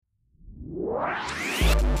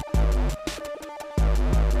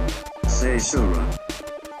Seishura,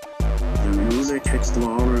 the Music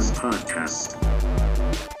Explorers Podcast.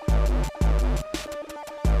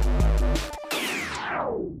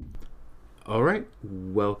 All right,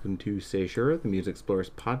 welcome to Seishura, the Music Explorers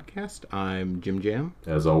Podcast. I'm Jim Jam.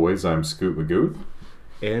 As always, I'm Scoot Magoo.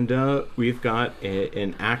 And we've got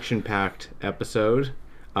an action-packed episode.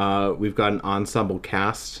 We've got an ensemble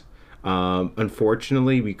cast.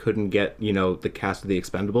 Unfortunately, we couldn't get, the cast of The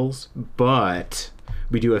Expendables, but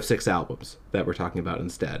we do have 6 albums that we're talking about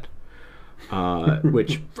instead.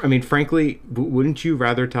 Which, I mean, frankly, wouldn't you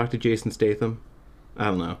rather talk to Jason Statham? I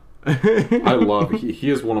don't know. I love he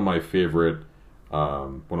is one of my favorite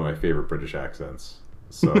British accents.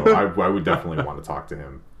 So I would definitely want to talk to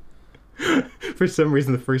him. For some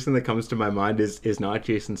reason, the first thing that comes to my mind is not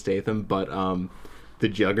Jason Statham, but the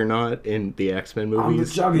Juggernaut in the X-Men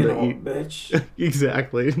movies. I'm the Juggernaut, bitch.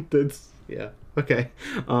 Exactly. That's okay.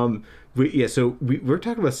 So we're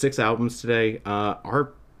talking about 6 albums today.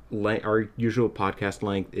 Our usual podcast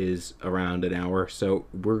length is around an hour, so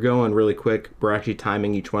we're going really quick. We're actually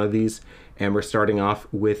timing each one of these, and we're starting off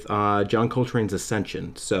with John Coltrane's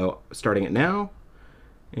Ascension. So starting it now,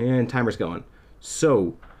 and timer's going.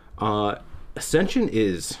 So Ascension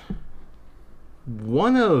is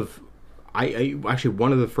one of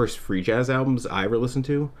one of the first free jazz albums I ever listened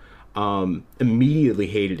to. Immediately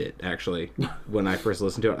hated it, actually, when I first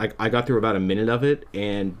listened to it. I got through about a minute of it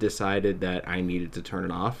and decided that I needed to turn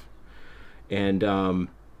it off. And, I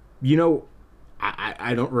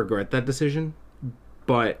don't regret that decision,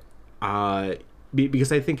 but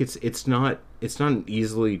because I think it's not an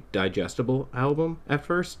easily digestible album at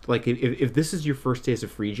first. Like, if this is your first taste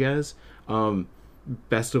of free jazz,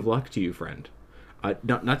 best of luck to you, friend.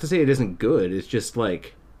 Not to say it isn't good. It's just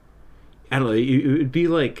like, I don't know. It would be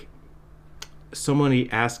like somebody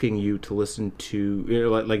asking you to listen to,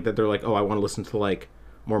 like that. They're like, oh, I want to listen to like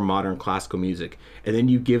more modern classical music, and then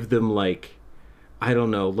you give them like, I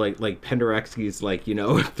don't know, like Penderecki's like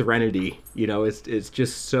Threnody. It's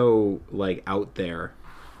just so like out there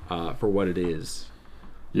for what it is.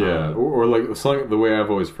 Yeah, or like something. The way I've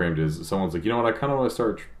always framed it is, someone's like, you know what, I kind of want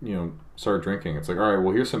to start drinking. It's like, all right,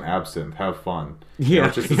 well, here's some absinthe, have fun. Yeah,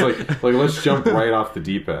 it's like let's jump right off the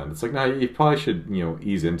deep end. It's like, no, you probably should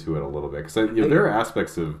ease into it a little bit, because there are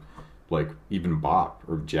aspects of like even bop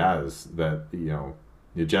or jazz that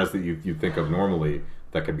jazz that you think of normally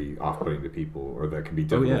that can be off-putting to people, or that can be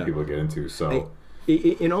difficult for people to get into. So.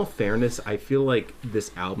 In all fairness, I feel like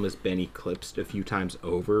this album has been eclipsed a few times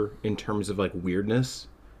over in terms of like weirdness,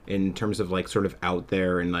 in terms of like sort of out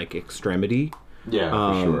there and like extremity. Yeah,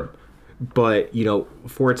 for sure. But,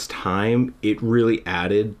 for its time, it really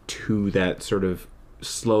added to that sort of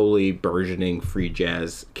slowly burgeoning free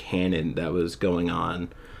jazz canon that was going on.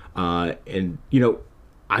 And,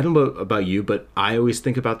 I don't know about you, but I always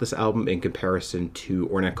think about this album in comparison to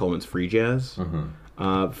Ornette Coleman's free jazz.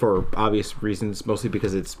 Mm-hmm. For obvious reasons, mostly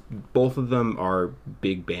because both of them are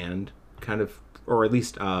big band kind of, or at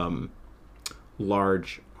least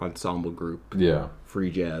large ensemble group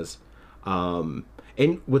free jazz.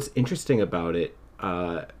 And what's interesting about it,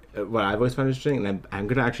 what I've always found interesting, and I'm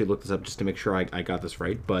going to actually look this up just to make sure I got this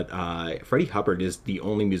right, but Freddie Hubbard is the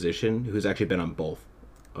only musician who's actually been on both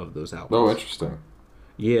of those albums. Oh, interesting.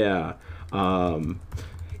 Yeah.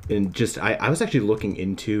 And just, I was actually looking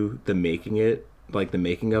into the making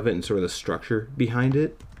of it and sort of the structure behind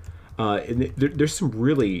it. And there's some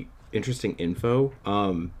really interesting info.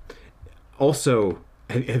 Also,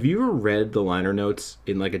 have you ever read the liner notes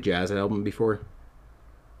in like a jazz album before?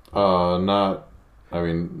 Not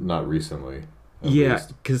recently. Yeah,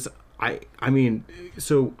 because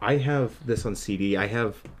so I have this on CD. I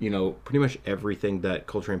have, pretty much everything that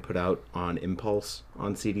Coltrane put out on Impulse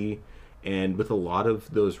on CD. And with a lot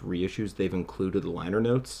of those reissues, they've included the liner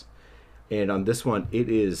notes. And on this one, it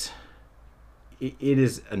is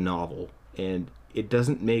a novel. And it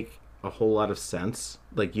doesn't make a whole lot of sense.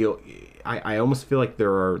 Like I almost feel like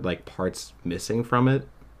there are like parts missing from it,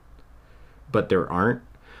 but there aren't.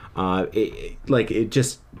 It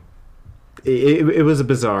was a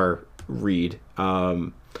bizarre read,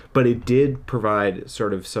 but it did provide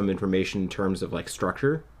sort of some information in terms of like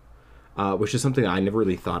structure, which is something I never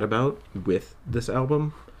really thought about with this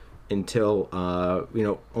album until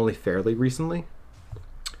only fairly recently.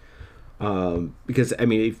 Because I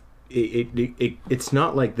mean, it's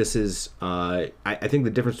not like this is. I think the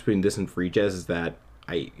difference between this and free jazz is that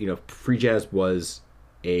free jazz was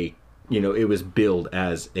it was billed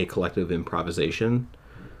as a collective improvisation,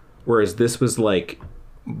 whereas this was like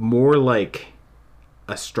more like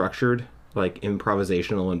a structured like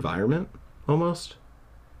improvisational environment almost.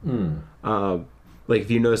 Like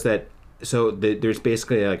if you notice that there's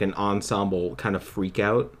basically like an ensemble kind of freak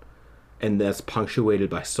out, and that's punctuated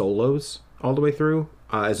by solos all the way through,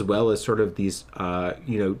 as well as sort of these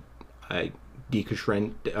crescendos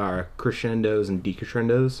and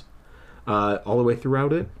decrescendos all the way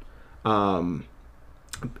throughout it. And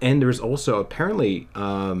there's also apparently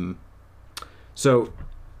so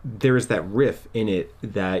there's that riff in it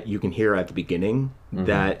that you can hear at the beginning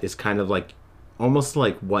that is kind of like almost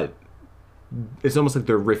like it's almost like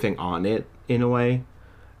they're riffing on it in a way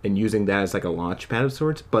and using that as like a launch pad of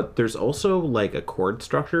sorts. But there's also like a chord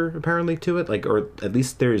structure apparently to it, like, or at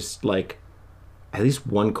least there's like at least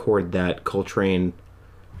one chord that Coltrane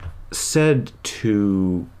said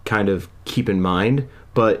to kind of keep in mind,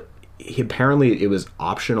 but apparently it was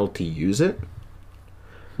optional to use it,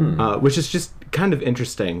 which is just kind of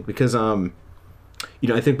interesting because I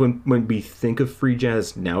think when we think of free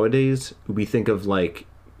jazz nowadays, we think of like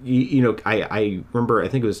I remember, I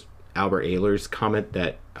think it was Albert Ayler's comment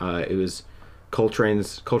that it was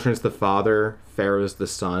Coltrane's the Father, Pharaoh's the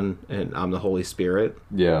Son, and I'm the Holy Spirit.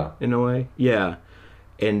 Yeah. In a way. Yeah.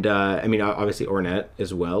 And I mean, obviously Ornette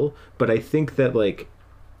as well, but I think that like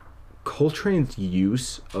Coltrane's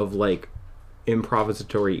use of like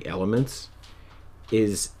improvisatory elements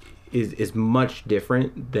is much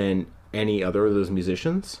different than any other of those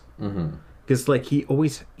musicians. Because like he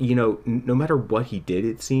always, no matter what he did,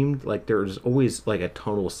 it seemed like there was always like a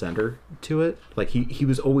tonal center to it. Like he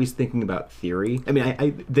was always thinking about theory. I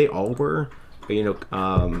mean, they all were, but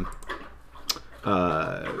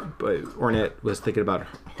Ornette was thinking about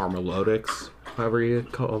harmonics, however you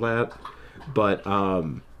call that. But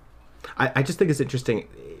I just think it's interesting,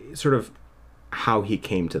 sort of how he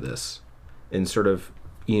came to this, and sort of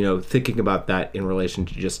thinking about that in relation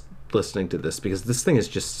to just listening to this, because this thing is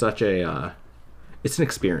just such a it's an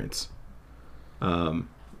experience. Scott,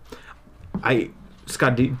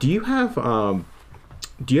 do you have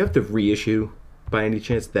the reissue by any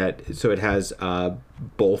chance, that so it has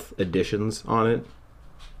both editions on it?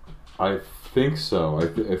 I think so. I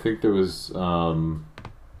think there was one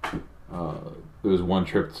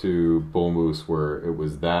trip to Bull Moose where it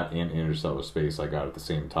was that and Interstellar Space I got at the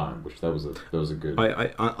same time, which that was a good.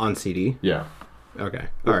 On CD. Yeah. Okay.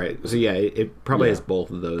 All right. So yeah, it probably has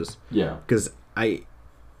both of those. Yeah. Because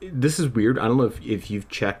this is weird. I don't know if you've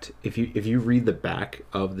checked, if you read the back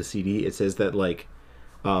of the CD, it says that like,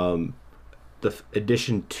 the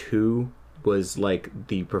edition 2 was like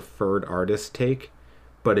the preferred artist take,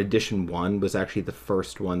 but edition 1 was actually the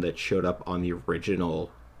first one that showed up on the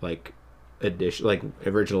original like edition, like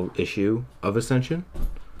original issue of Ascension.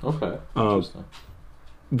 Okay. Interesting.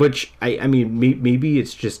 Which I mean, maybe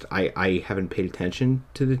it's just I haven't paid attention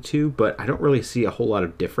to the two, but I don't really see a whole lot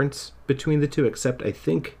of difference between the two, except I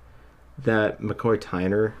think that McCoy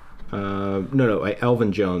Tyner,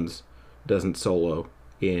 Elvin Jones doesn't solo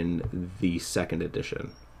in the second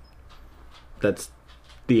edition. That's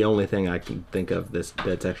the only thing I can think of that's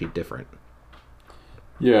actually different.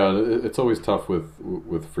 Yeah, it's always tough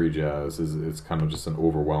with free jazz. It's kind of just an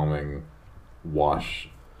overwhelming wash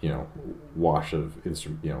of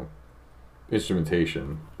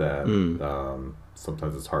instrumentation that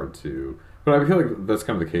sometimes it's hard to. But I feel like that's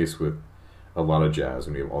kind of the case with a lot of jazz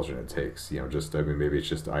when you have alternate takes. Maybe it's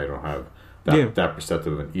just I don't have that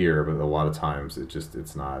perceptive of an ear, but a lot of times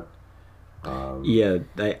it's not.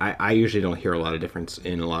 I usually don't hear a lot of difference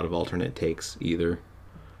in a lot of alternate takes either.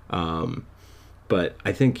 But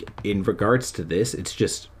I think in regards to this, it's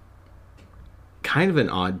just kind of an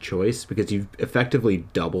odd choice because you've effectively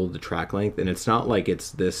doubled the track length, and it's not like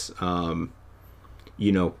it's this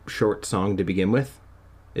short song to begin with.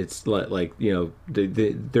 It's like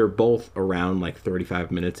they're both around like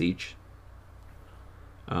 35 minutes each.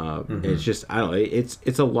 It's just, I don't know,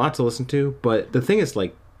 it's a lot to listen to, but the thing is,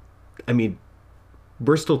 like, I mean,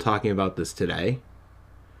 we're still talking about this today,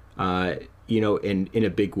 in a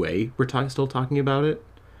big way. We're still talking about it,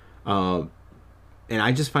 and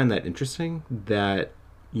I just find that interesting that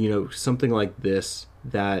something like this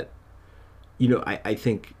that I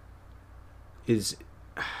think is,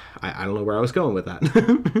 I don't know where I was going with that.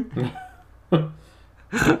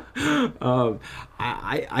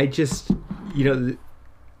 I just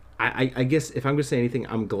I guess if I'm gonna say anything,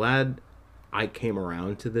 I'm glad I came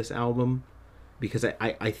around to this album, because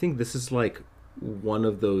I think this is like one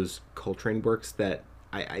of those Coltrane works that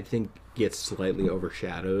I think gets slightly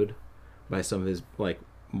overshadowed by some of his like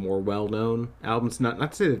more well-known albums. Not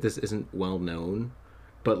to say that this isn't well-known,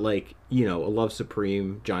 but like A Love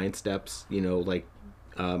Supreme, Giant Steps,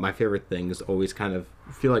 My Favorite Things always kind of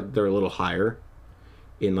feel like they're a little higher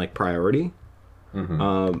in like priority.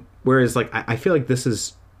 Whereas like I feel like this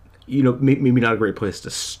is maybe not a great place to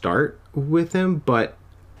start with him, but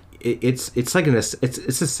it's like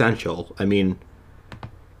it's essential. I mean,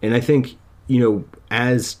 and I think,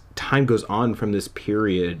 as time goes on from this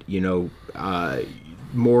period,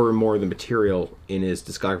 more and more of the material in his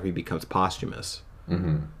discography becomes posthumous.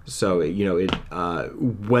 Mm-hmm. So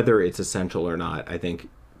whether it's essential or not, I think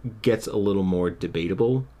gets a little more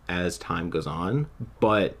debatable as time goes on.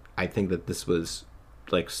 But I think that this was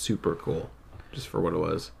like super cool, just for what it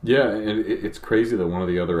was. Yeah, and it's crazy that one of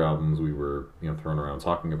the other albums we were throwing around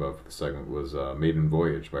talking about for the segment was Maiden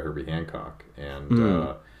Voyage by Herbie Hancock,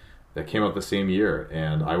 and that came out the same year.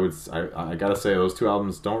 And I gotta say, those two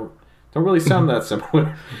albums don't really sound that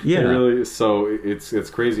similar. Yeah, really. So it's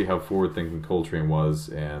crazy how forward thinking Coltrane was.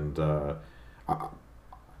 And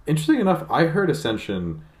interesting enough, I heard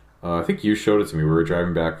Ascension. I think you showed it to me. We were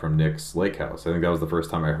driving back from Nick's Lake House. I think that was the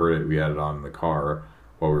first time I heard it. We had it on in the car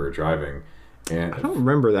while we were driving. And I don't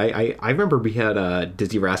remember that. I remember we had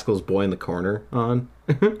Dizzy Rascal's "Boy in the Corner" on.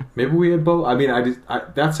 Maybe we had both. I mean,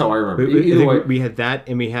 that's how I remember. Either way, we had that,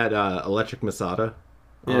 and we had Electric Masada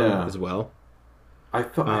as well. I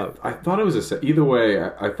thought it was either way.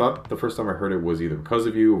 I thought the first time I heard it was either because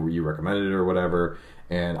of you or you recommended it or whatever.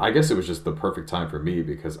 And I guess it was just the perfect time for me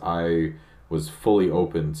because I was fully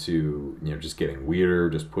open to just getting weirder,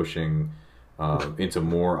 just pushing into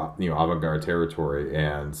more avant-garde territory,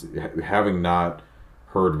 and having not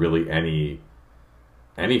heard really any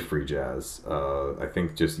free jazz. I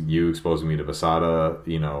think just you exposing me to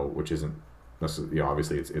Basada, which isn't necessarily,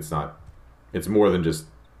 obviously it's more than just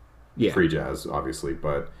free jazz, obviously,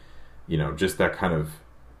 but just that kind of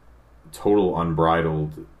total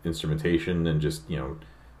unbridled instrumentation and just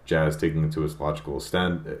jazz taking it to its logical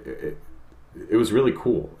extent. It was really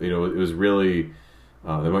cool. It was really.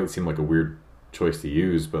 That might seem like a weird choice to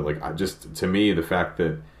use, but to me, the fact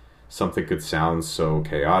that something could sound so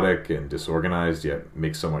chaotic and disorganized yet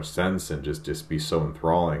make so much sense and just be so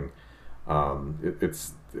enthralling,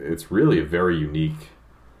 it's really a very unique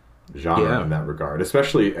genre in that regard.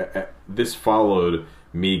 Especially this followed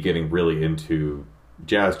me getting really into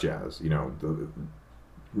jazz.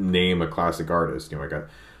 Name a classic artist.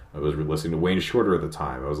 I was listening to Wayne Shorter at the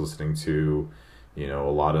time. I was listening to a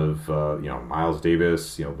lot of Miles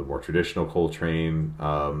Davis, the more traditional Coltrane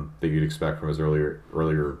that you'd expect from his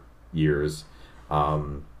earlier years.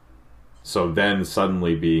 So then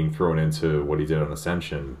suddenly being thrown into what he did on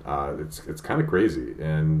Ascension, it's kind of crazy.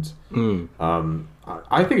 And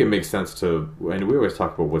I think it makes sense to, and we always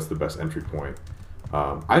talk about what's the best entry point.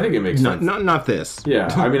 I think it makes sense. Not this. Yeah,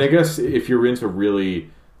 I mean, I guess if you're into really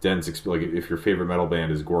dense, if your favorite metal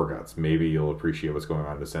band is Gorguts, maybe you'll appreciate what's going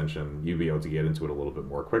on in Ascension. You'll be able to get into it a little bit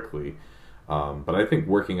more quickly. But I think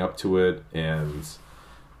working up to it and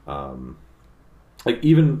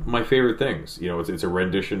even my favorite things, it's a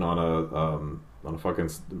rendition on a fucking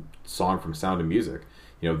song from Sound of Music.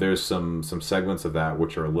 There's some segments of that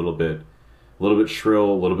which are a little bit shrill,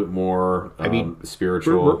 a little bit more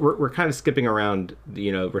spiritual. We're kind of skipping around.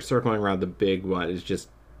 We're circling around the big one. Is just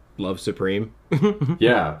Love Supreme.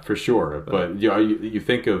 Yeah, for sure. But you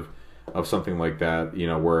think of something like that,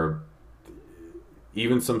 where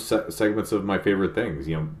even some segments of my favorite things,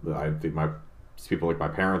 I think people like my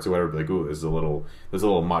parents or whatever, be like, ooh, this is a little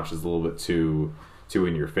much. This is a little bit too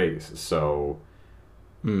in your face. So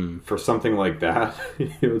for something like that,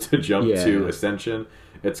 to jump to Ascension,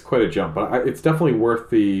 it's quite a jump. But it's definitely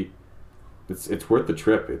worth the. It's worth the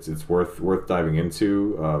trip. It's worth diving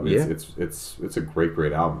into. It's a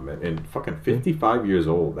great album, and fucking 55 years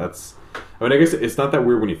old. That's, I mean, I guess it's not that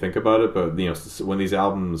weird when you think about it, but when these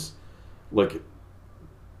albums,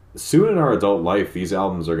 soon in our adult life, these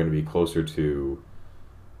albums are going to be closer to,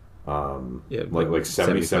 like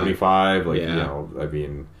 70, 75. I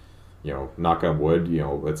mean, knock on wood.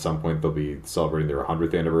 At some point they'll be celebrating their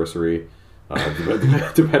 100th anniversary,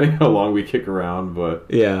 depending how long we kick around. But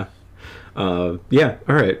yeah. All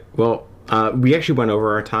right. Well, we actually went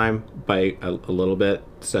over our time by a little bit,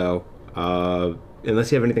 so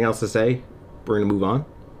unless you have anything else to say, we're gonna move on.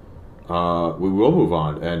 We will move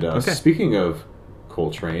on. And speaking of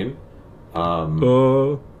Coltrane, I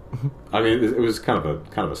mean, it was kind of a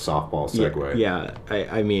softball segue. Yeah.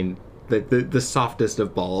 I mean, the softest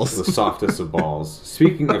of balls. The softest of balls.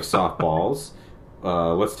 Speaking of softballs,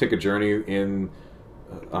 let's take a journey in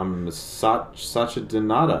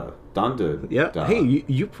Sachadinada. Danda. Yeah. Hey,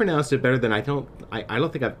 you pronounced it better than I don't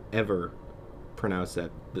think I've ever pronounced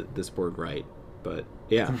this word right. But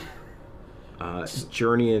yeah.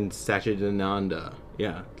 Journey in Sachadinanda.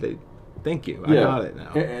 Yeah. Thank you. I got it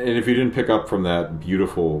now. And if you didn't pick up from that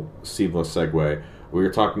beautiful seamless segue, we were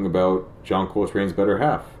talking about John Coltrane's better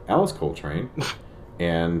half, Alice Coltrane,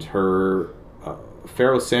 and her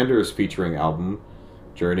Pharoah Sanders featuring album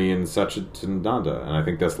Journey in Satchitananda, and I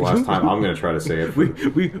think that's the last time I'm going to try to say it.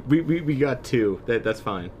 We got two. That's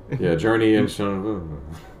fine. Yeah, Journey in.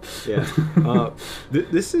 Yeah.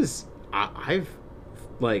 This is I've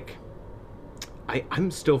like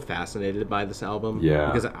I'm still fascinated by this album.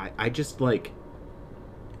 Yeah. Because I just like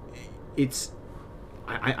it's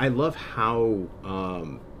I love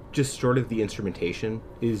how just sort of the instrumentation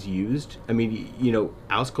is used. I mean, you know,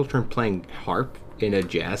 Alice Coltrane playing harp in a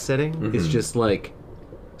jazz setting is just like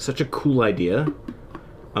such a cool idea.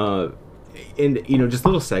 And you know, just a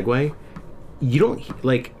little segue. You don't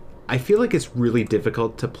like. I feel like it's really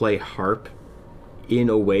difficult to play harp in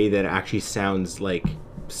a way that actually sounds like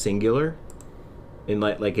singular, and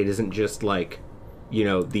like it isn't just like, you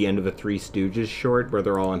know, the end of a Three Stooges short where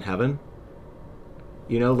they're all in heaven.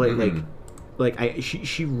 You know,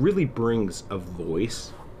 she really brings a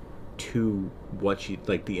voice to what she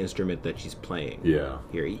like the instrument that she's playing. Yeah.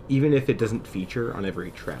 Here, even if it doesn't feature on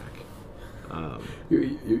every track.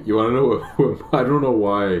 You want to know what, I don't know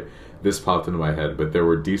why this popped into my head, but there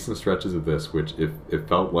were decent stretches of this which it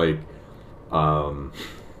felt like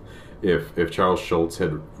if Charles Schultz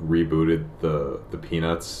had rebooted the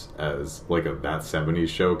Peanuts as like that 70s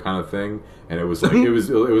show kind of thing, and it was like it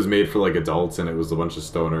was made for like adults, and it was a bunch of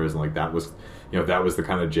stoners, and like that was, you know, that was the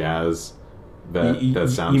kind of jazz that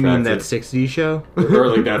soundtrack. You mean that 60s show? Or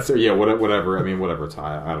like that's, yeah, whatever. I mean, whatever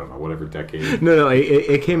time, I don't know, whatever decade. No,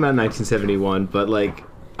 it came out in 1971, but like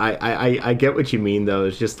I get what you mean though.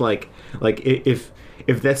 It's just like if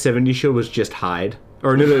that 70s show was just Hyde,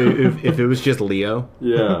 or no, if it was just Leo.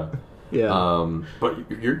 Yeah. Yeah.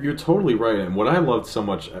 But you're totally right, and what I loved so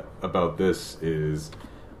much about this is,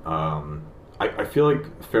 I feel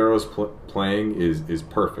like Pharoah's playing is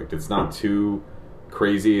perfect. It's not too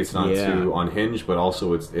crazy. It's not too unhinged, but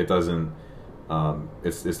also it doesn't.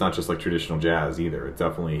 It's not just like traditional jazz either. It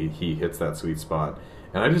definitely, he hits that sweet spot,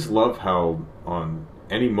 and I just love how on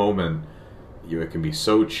any moment, it can be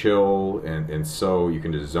so chill and so you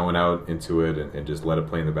can just zone out into it and just let it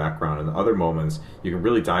play in the background. And the other moments, you can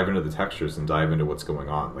really dive into the textures and dive into what's going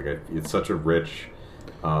on. Like it's such a rich,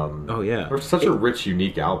 or such a rich,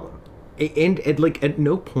 unique album. And like at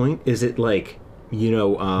no point is it like, you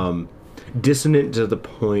know, dissonant to the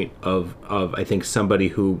point of I think somebody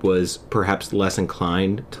who was perhaps less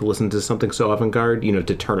inclined to listen to something so avant-garde, you know,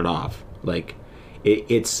 to turn it off. Like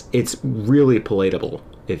it's really palatable,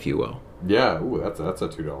 if you will. Yeah, ooh, that's a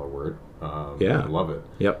 $2 word. Yeah, I love it.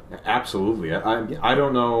 Yep, absolutely. I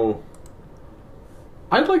don't know.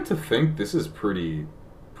 I'd like to think this is pretty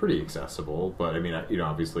accessible, but I mean, you know,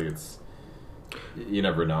 obviously it's, you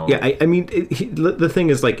never know. Yeah, I mean, the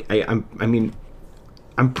thing is, like,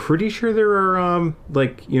 I'm pretty sure there are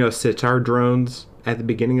like, you know, sitar drones at the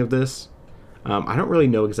beginning of this. I don't really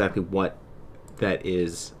know exactly what that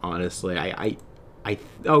is, honestly.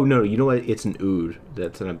 Oh no, you know what? It's an oud.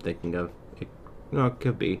 That's what I'm thinking of. It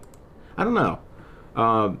could be. I don't know.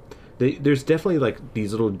 There's definitely like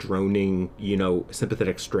these little droning, you know,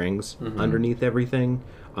 sympathetic strings underneath everything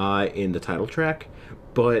in the title track.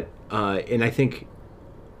 But and I think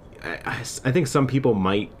some people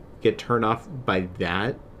might get turned off by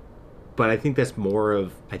that. But I think that's more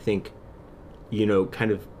of, I think, you know,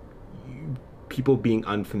 kind of people being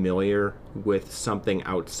unfamiliar with something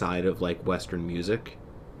outside of like Western music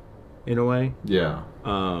in a way. Yeah.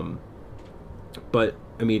 But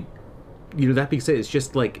I mean, you know, that being said, it's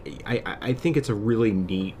just like I think it's a really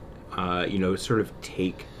neat you know, sort of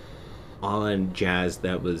take on jazz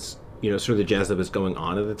that was, you know, sort of the jazz that was going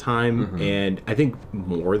on at the time. And I think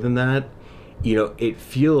more than that, you know, it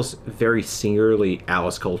feels very singularly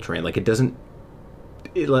Alice Coltrane. Like it doesn't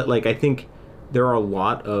like, I think there are a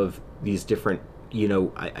lot of these different, you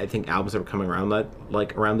know, I think albums that were coming around that,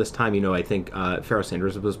 like around this time, you know, I think Pharoah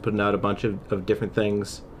Sanders was putting out a bunch of different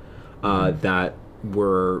things that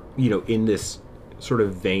were, you know, in this sort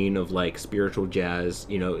of vein of like spiritual jazz,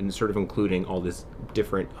 you know, and sort of including all this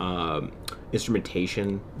different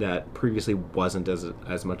instrumentation that previously wasn't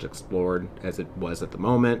as much explored as it was at the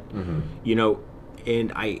moment, you know,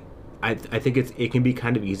 and I think it can be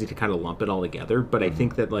kind of easy to kind of lump it all together, but I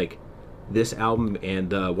think that like this album and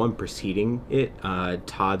the one preceding it,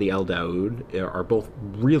 Ta the El Daoud, are both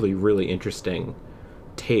really, really interesting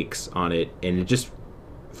takes on it, and it just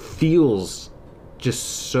feels just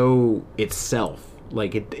so itself.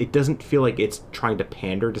 Like it doesn't feel like it's trying to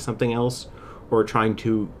pander to something else or trying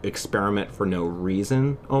to experiment for no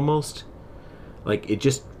reason, almost. Like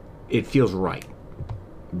it feels right.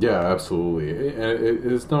 Yeah, absolutely.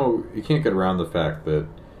 You can't get around the fact that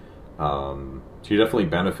she definitely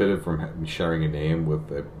benefited from sharing a name with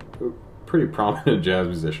a pretty prominent jazz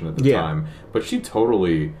musician at the time, but she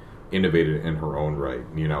totally innovated in her own right.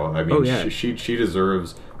 You know, I mean, she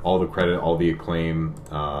deserves all the credit, all the acclaim.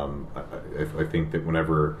 I think that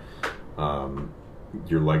whenever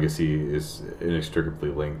your legacy is inextricably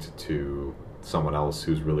linked to someone else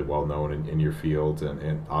who's really well known in your field,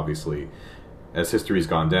 and obviously, as history's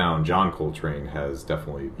gone down, John Coltrane has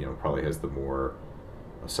definitely, you know, probably has the more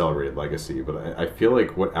celebrated legacy. But I feel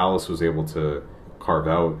like what Alice was able to carve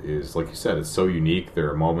out is, like you said, it's so unique. There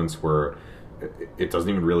are moments where it doesn't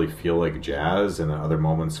even really feel like jazz, and then other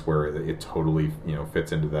moments where it totally, you know,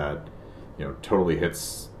 fits into that, you know, totally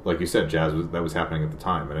hits, like you said, jazz that was happening at the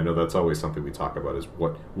time. And I know that's always something we talk about, is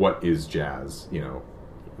what is jazz, you know,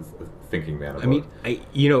 thinking that about. I mean,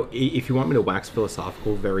 you know, if you want me to wax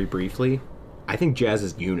philosophical very briefly, I think jazz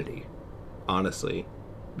is unity, honestly,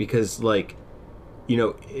 because, like, you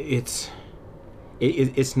know, it's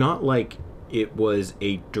not like it was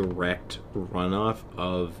a direct runoff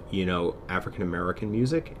of, you know, African American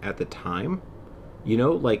music at the time. You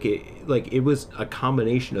know, like it was a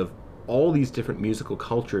combination of all these different musical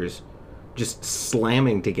cultures just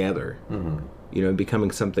slamming together, you know, and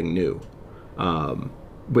becoming something new.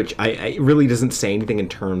 Which I really doesn't say anything in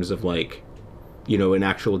terms of, like, you know, an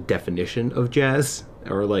actual definition of jazz,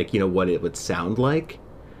 or, like, you know, what it would sound like.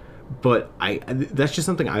 But that's just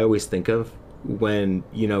something I always think of when,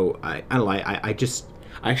 you know, I don't know,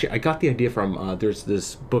 I got the idea from, there's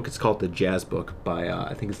this book, it's called The Jazz Book by,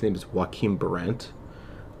 I think his name is Joachim Berendt.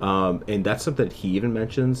 And that's something that he even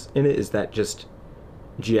mentions in it, is that just,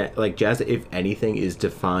 like, jazz, if anything, is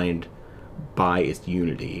defined by its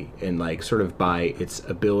unity, and, like, sort of by its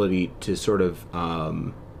ability to sort of,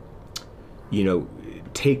 you know,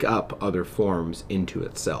 take up other forms into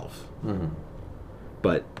itself.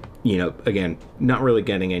 But, you know, again, not really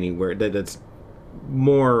getting anywhere. That's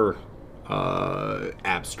more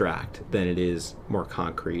abstract than it is more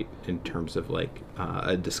concrete in terms of, like,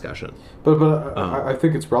 a discussion. But I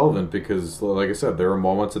think it's relevant because, like I said, there are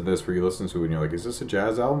moments in this where you listen to it and you're like, is this a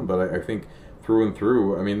jazz album? But I think through and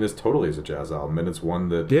through, I mean, this totally is a jazz album, and it's one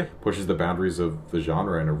that pushes the boundaries of the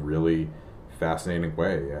genre in a really fascinating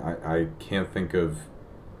way. I can't think of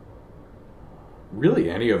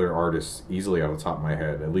really any other artists easily out of the top of my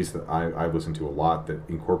head, at least that I've listened to a lot, that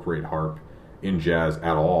incorporate harp in jazz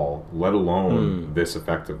at all, let alone this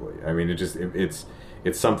effectively. I mean, it's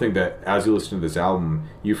something that, as you listen to this album,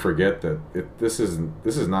 you forget that this is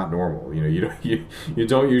not normal. You know, you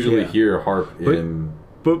don't usually hear harp in.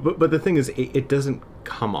 But the thing is, it doesn't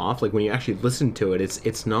come off, like, when you actually listen to it.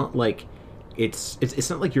 It's not like it's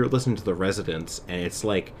not like you're listening to The Residents and it's,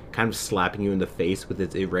 like, kind of slapping you in the face with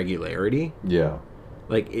its irregularity. Yeah,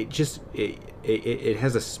 like, it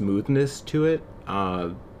has a smoothness to it,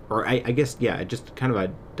 or I guess just kind of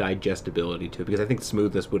a digestibility to it, because I think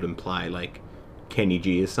smoothness would imply, like, Kenny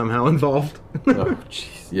G is somehow involved. Oh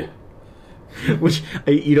jeez, yeah. Which,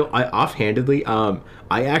 I offhandedly, I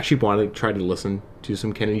actually want to try to listen to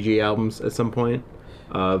some Kenny G albums at some point.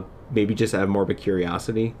 Maybe just out of morbid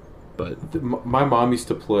curiosity. But my mom used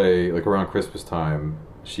to play, like, around Christmas time.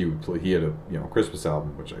 He had a, you know, Christmas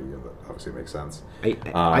album, which that obviously makes sense.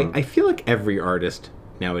 I feel like every artist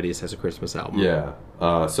nowadays has a Christmas album. Yeah.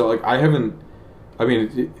 So, like, I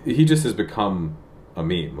mean, he just has become a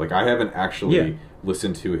meme. Like, I haven't actually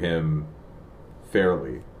listened to him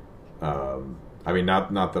fairly. I mean,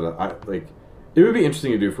 not that I like. It would be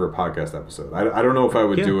interesting to do for a podcast episode. I don't know if I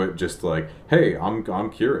would do it just like, hey, I'm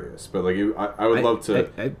curious, but, like, I would love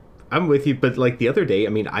to. I'm with you, but, like, the other day, I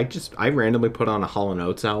mean, I randomly put on a Hall &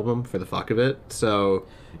 Oates album for the fuck of it. So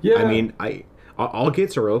yeah, I mean, all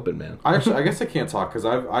gates are open, man. I guess I can't talk because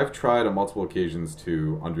I've tried on multiple occasions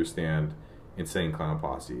to understand Insane Clown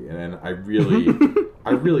Posse, and I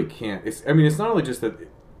really can't. It's not only just that,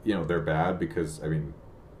 you know, they're bad, because, I mean,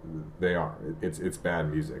 they are. It's bad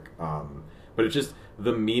music. But it's just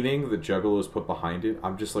the meaning that Juggalos put behind it.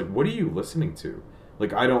 I'm just like, what are you listening to?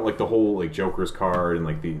 Like, I don't like the whole, like, Joker's card and,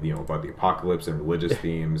 like, the, you know, about the apocalypse and religious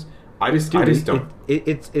themes. I just don't.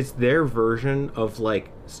 It's their version of, like,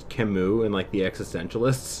 Camus and, like, the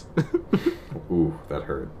existentialists. Ooh, that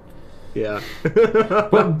hurt. Yeah.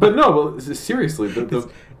 but no, seriously,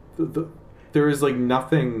 there is, like,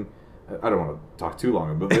 nothing. I don't want to talk too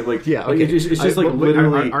long, but, like, yeah, okay. Like, it's just like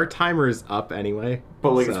literally our timer is up anyway.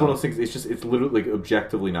 But, like, it's one of those things. It's literally, like,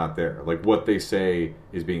 objectively not there. Like, what they say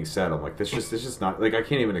is being said. I'm like, it's just not, like, I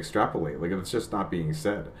can't even extrapolate. Like, it's just not being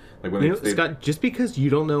said. Like, when Scott, just because you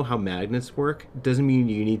don't know how magnets work doesn't mean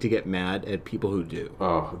you need to get mad at people who do.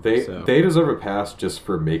 Oh, they deserve a pass just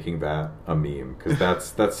for making that a meme, because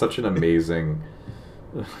that's such an amazing.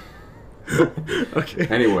 Okay.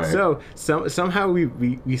 Anyway. So somehow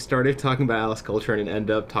we started talking about Alice Coltrane and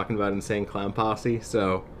end up talking about Insane Clown Posse.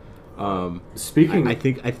 So Speaking, I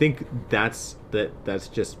think that's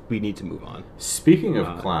just, we need to move on. Speaking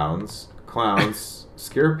of clowns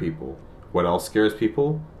scare people. What else scares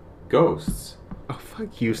people? Ghosts. Oh,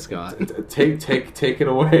 fuck you, Scott. Take it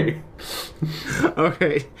away.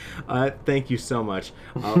 Okay, thank you so much.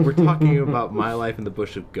 We're talking about My Life in the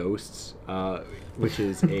Bush of Ghosts, which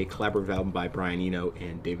is a collaborative album by Brian Eno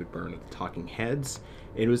and David Byrne of the Talking Heads.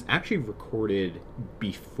 It was actually recorded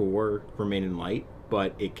before Remain in Light,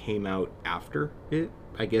 but it came out after it,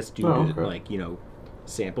 I guess, due to, like, you know,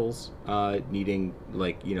 samples needing,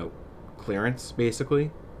 like, you know, clearance,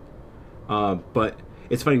 basically. But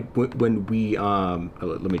it's funny, when we,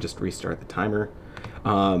 let me just restart the timer.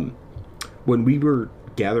 When we were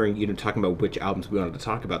gathering, you know, talking about which albums we wanted to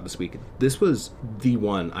talk about this week, this was the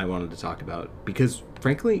one I wanted to talk about. Because,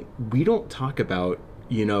 frankly, we don't talk about,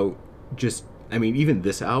 you know, just, I mean, even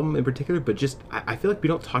this album in particular, but just, I feel like we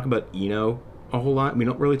don't talk about Eno a whole lot. We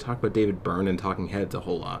don't really talk about David Byrne and Talking Heads a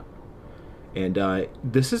whole lot. And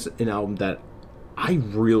this is an album that I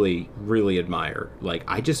really, really admire. Like,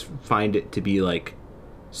 I just find it to be, like,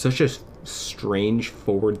 such a strange,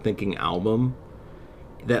 forward-thinking album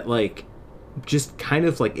that, like, just kind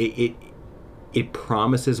of, like, it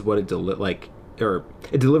promises what it delivers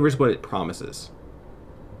what it promises,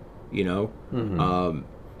 you know?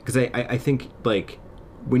 Because I think, like,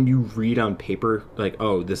 when you read on paper, like,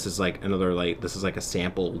 oh, this is like another, like, this is like a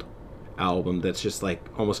sampled album that's just, like,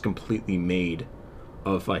 almost completely made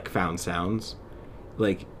of, like, found sounds,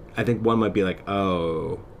 like, I think one might be like,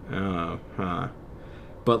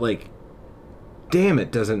 but, like, damn,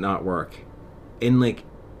 it does it not work. And, like,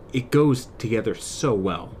 it goes together so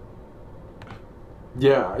well.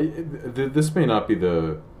 Yeah, this may not be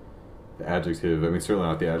the adjective, I mean, certainly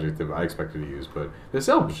not the adjective I expected to use, but this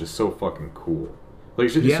album is just so fucking cool. Like,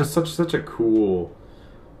 it's just such a cool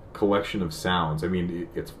collection of sounds. I mean,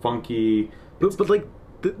 it's funky. But like,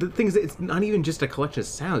 the thing is, it's not even just a collection of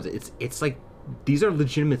sounds. It's like, these are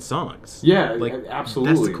legitimate songs. Yeah, like,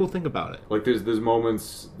 absolutely. That's the cool thing about it. Like, there's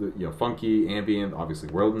moments that, you know, funky, ambient, obviously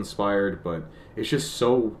world inspired, but it's just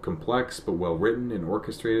so complex but well written and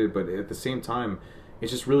orchestrated. But at the same time,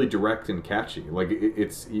 it's just really direct and catchy. Like,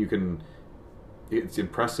 it's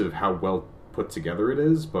impressive how well put together it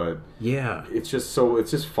is, but yeah, it's just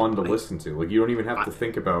fun to listen to. Like, you don't even have to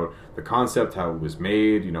think about the concept, how it was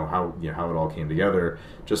made, how it all came together.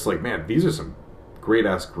 Just like, man, these are some great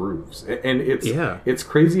ass grooves, and it's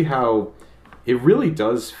crazy how it really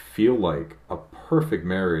does feel like a perfect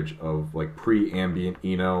marriage of, like, pre-ambient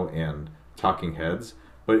Eno and Talking Heads,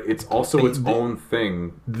 but it's also its own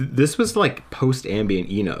thing. This was like post-ambient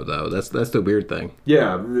Eno, though. That's the weird thing.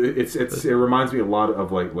 Yeah, it reminds me a lot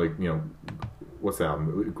of like what's that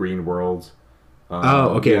album? Green World.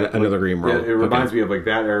 Another Green World. Yeah, it reminds me of, like,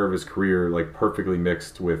 that era of his career, like, perfectly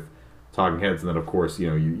mixed with Talking Heads, and then, of course,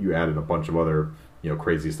 you added a bunch of other,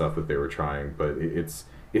 crazy stuff that they were trying, but it's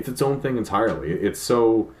its own thing entirely. It's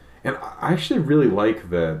so, and I actually really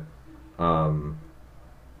like that.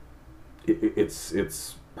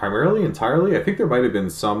 It's primarily entirely. I think there might have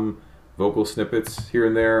been some vocal snippets here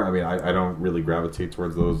and there. I mean, I don't really gravitate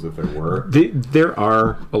towards those if there were. There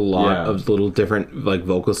are a lot of little different, like,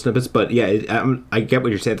 vocal snippets, but yeah, I get what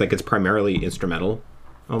you're saying. Like, it's primarily instrumental,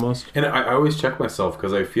 almost. And I always check myself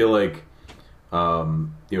because I feel like,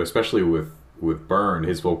 especially with Byrne,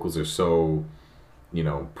 his vocals are so,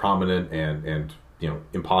 prominent and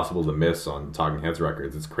impossible to miss on Talking Heads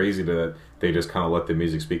records. It's crazy that they just kind of let the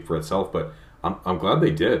music speak for itself, but I'm glad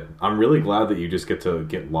they did. I'm really glad that you just get to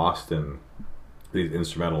get lost in these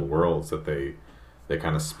instrumental worlds that they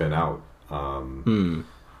kind of spin out. I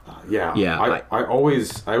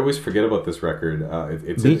always forget about this record.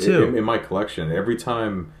 It's Me too. In my collection. Every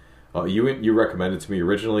time you recommended it to me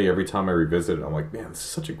originally, every time I revisit it, I'm like, man, this is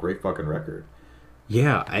such a great fucking record.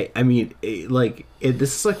 Yeah, I mean,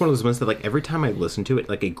 this is like one of those ones that, like, every time I listen to it,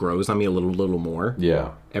 like, it grows on me a little more.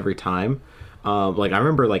 Yeah. Every time. Like, I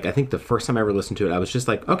remember, like, I think the first time I ever listened to it, I was just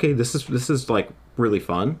like, okay, this is like really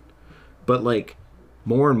fun, but, like,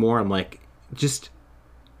 more and more, I'm like, just,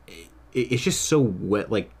 it's just so wet,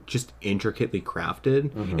 like, just intricately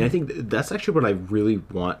crafted. Mm-hmm. And I think that's actually what I really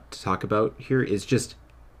want to talk about here is just,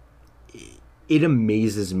 it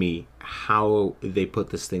amazes me how they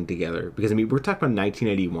put this thing together. Because, I mean, we're talking about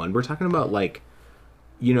 1981. We're talking about, like,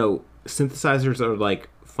 synthesizers are, like,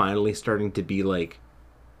 finally starting to be, like,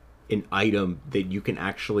 an item that you can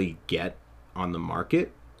actually get on the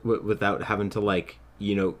market without having to, like,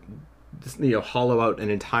 hollow out an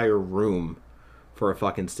entire room for a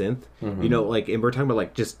fucking synth. Mm-hmm. Like, and we're talking about,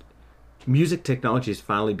 like, just music technology is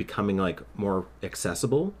finally becoming like more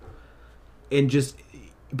accessible, and just,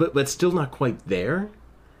 but still not quite there,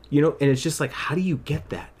 you know. And it's just like, how do you get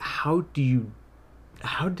that? How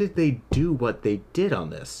did they do what they did on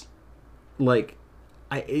this? Like,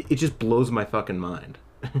 it just blows my fucking mind.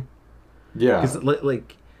 Yeah. Because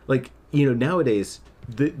like you know, nowadays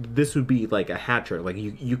this would be like a hat trick. Like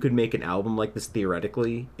you could make an album like this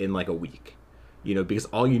theoretically in like a week, you know, because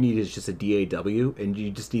all you need is just a DAW, and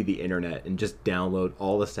you just need the internet and just download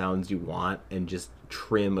all the sounds you want and just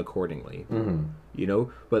trim accordingly. Mm-hmm. You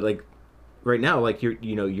know, but like right now, like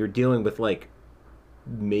you're dealing with like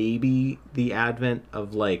maybe the advent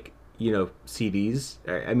of like, you know, CDs.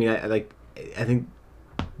 I mean, I think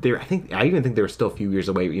I even think they were still a few years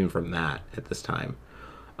away even from that at this time.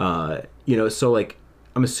 You know, so like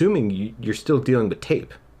I'm assuming you're still dealing with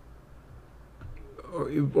tape,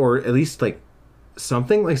 or at least like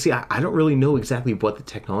something. Like, see, I don't really know exactly what the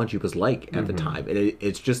technology was like at the time, and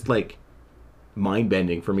it's just like mind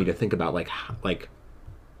bending for me to think about like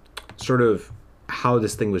sort of how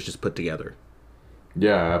this thing was just put together.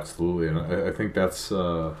 Yeah, absolutely, and I think that's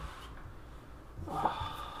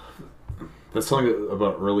something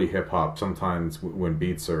about early hip hop. Sometimes when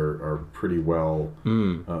beats are pretty well,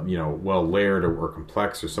 you know, well layered or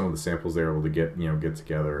complex, or some of the samples they're able to get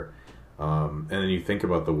together, and then you think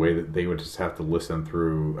about the way that they would just have to listen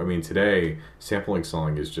through. I mean, today sampling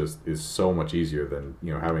song is so much easier than,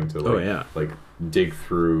 you know, having to like dig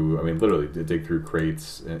through. I mean, literally dig through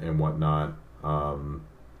crates and whatnot.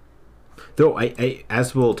 Though I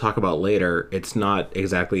as we'll talk about later, it's not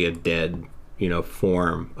exactly a dead, you know,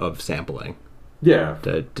 form of sampling. Yeah,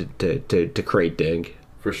 to crate dig.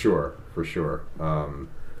 For sure.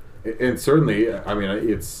 And certainly, I mean,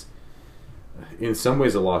 it's in some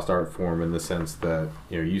ways a lost art form in the sense that,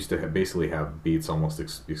 you know, you used to basically have beats almost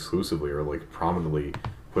exclusively or like prominently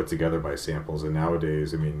put together by samples, and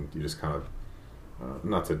nowadays, I mean, you just kind of,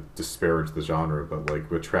 not to disparage the genre, but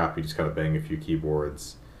like with trap, you just kind of bang a few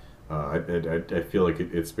keyboards. I feel like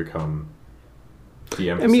it's become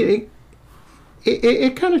de-emphasized. I mean,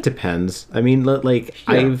 it kind of depends. I mean, like,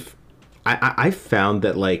 yeah. I've found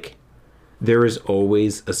that like there is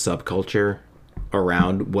always a subculture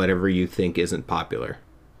around whatever you think isn't popular.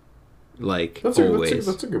 Like, always.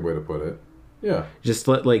 That's a good way to put it. Yeah. Just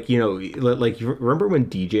like, you know, like, you remember when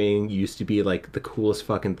DJing used to be like the coolest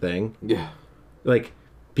fucking thing? Yeah. Like,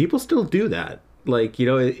 people still do that. Like, you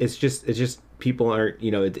know, it's just people aren't,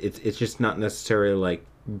 you know, it's just not necessarily like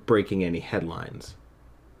breaking any headlines.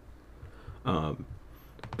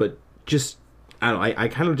 But just, I don't know, I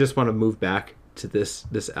kind of just want to move back to this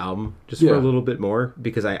album just for a little bit more,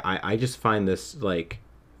 because I just find this, like,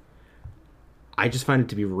 I just find it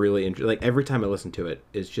to be really interesting. Like, every time I listen to it,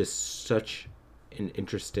 it's just such an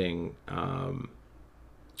interesting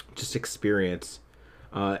just experience,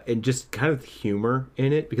 and just kind of humor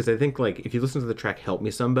in it, because I think, like, if you listen to the track "Help Me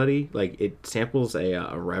Somebody," like, it samples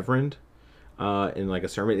a reverend in like a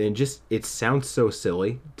sermon, and it sounds so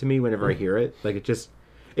silly to me whenever I hear it. Like,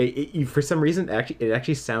 it for some reason it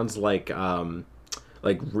actually sounds like Ryu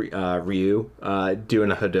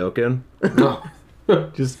doing a Hadoken.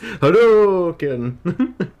 Just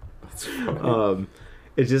Hadoken. That's funny.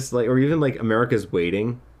 It's just like, or even like America's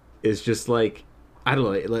Waiting is just like, I don't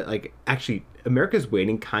know, like actually America's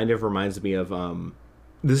Waiting kind of reminds me of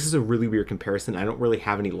this is a really weird comparison. I don't really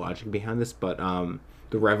have any logic behind this, but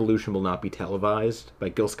The Revolution Will Not Be Televised by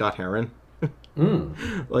Gil Scott-Heron.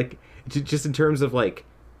 Like, just in terms of like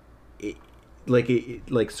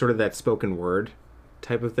sort of that spoken word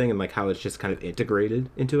type of thing, and like how it's just kind of integrated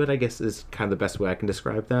into it, I guess, is kind of the best way I can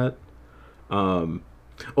describe that.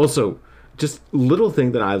 Also, just little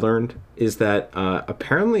thing that I learned is that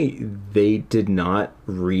apparently they did not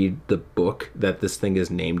read the book that this thing is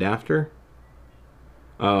named after,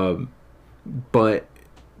 but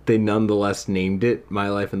they nonetheless named it My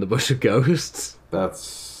Life in the Bush of Ghosts.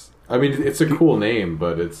 I mean, it's a cool name,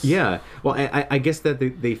 but it's... Yeah, well, I guess that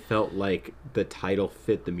they felt like the title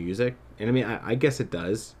fit the music, and I mean, I guess it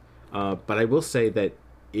does, but I will say that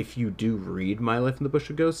if you do read My Life in the Bush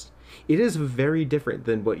of Ghosts, it is very different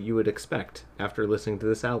than what you would expect after listening to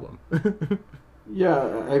this album.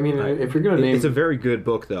 Yeah, I mean, if you're going to name... It's a very good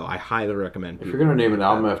book, though. I highly recommend. If you're going to name an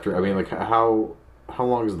album after... I mean, like, how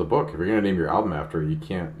long is the book? If you're going to name your album after, you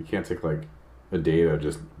can't take, like, a day to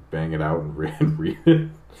just bang it out and read it.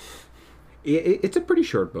 It's a pretty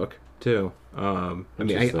short book, too. I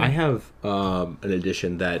mean, I have an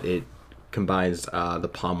edition that it combines the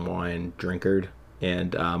Palm Wine Drinkard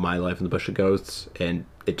and My Life in the Bush of Ghosts, and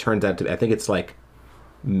it turns out to, I think it's like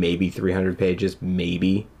maybe 300 pages,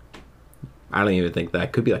 maybe. I don't even think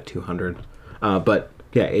that. Could be like 200. But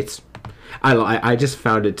yeah, it's I just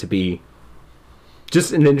found it to be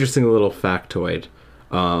just an interesting little factoid.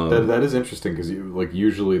 That is interesting because like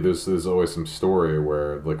usually there's always some story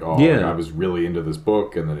where like like, I was really into this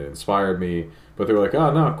book and then it inspired me, but they were like,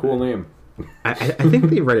 oh no, cool name. I think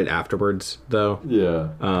they read it afterwards though. Yeah.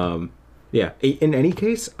 Yeah. In any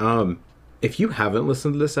case, if you haven't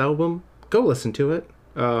listened to this album, go listen to it.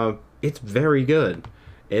 It's very good,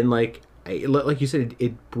 and like you said,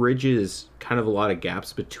 it bridges kind of a lot of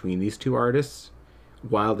gaps between these two artists,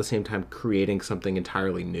 while at the same time creating something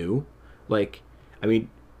entirely new. Like, I mean,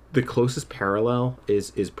 the closest parallel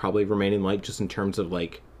is probably Remaining Light, just in terms of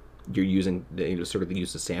like you're using sort of the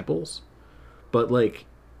use of samples, but like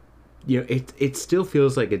it still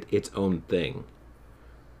feels like its own thing.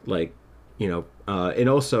 Like, and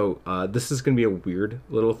also this is gonna be a weird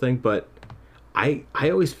little thing, but I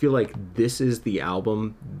always feel like this is the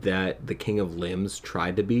album that the King of Limbs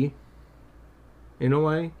tried to be, in a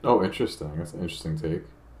way. Oh, interesting. That's an interesting take.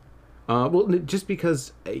 Well, just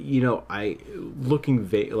because I looking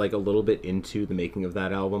like a little bit into the making of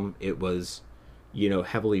that album, it was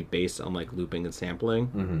heavily based on like looping and sampling.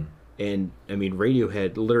 Mm-hmm. And I mean,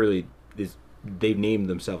 Radiohead literally they named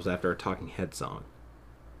themselves after a Talking Head song,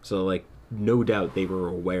 so like no doubt they were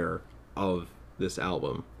aware of this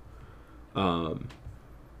album. And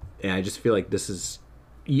I just feel like this is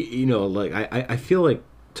like I feel like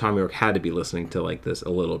Thom Yorke had to be listening to like this a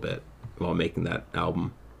little bit while making that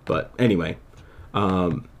album. But anyway,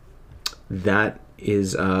 that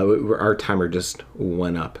is our timer just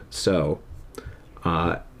went up, so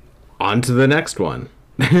on to the next one.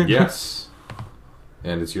 Yes.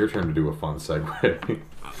 And it's your turn to do a fun segue.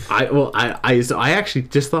 I actually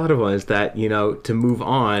just thought of one, is that to move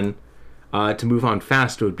on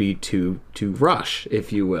fast would be to Rush,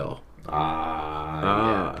 if you will.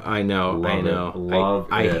 Yeah. I know. Love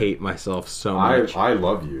I it. hate myself so much. I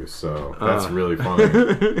love you, so that's really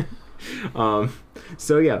funny.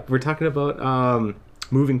 So yeah, we're talking about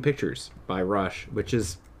Moving Pictures by Rush, which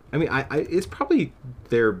is, I mean, it's probably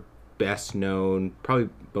their best known, probably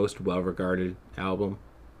most well regarded album.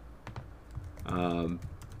 Yeah,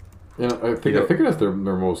 I think that's their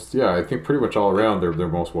most. Yeah, I think pretty much all around their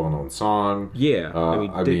most well known song. Yeah,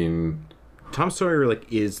 I mean, Tom Sawyer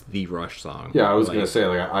like is the Rush song. Yeah, I was gonna say,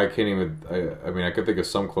 like, I can't even. I mean, I could think of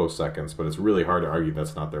some close seconds, but it's really hard to argue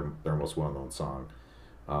that's not their most well known song.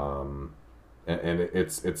 And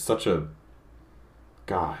it's such a,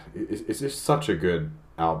 God, it's just such a good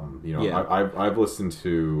album. I've listened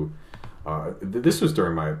to. This was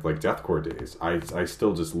during my like deathcore days. I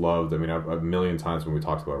still just loved. I mean, a million times when we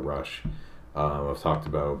talked about Rush, I've talked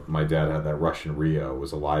about my dad had that Rush in Rio. It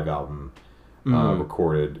was a live album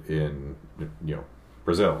recorded in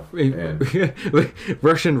Brazil, and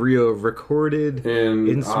Rush in Rio recorded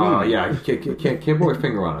in Sweden. Yeah, can't put my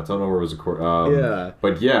finger on it. I don't know where it was recorded. Yeah,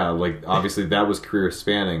 but yeah, like obviously that was career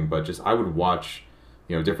spanning. But just I would watch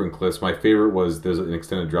different clips. My favorite was there's an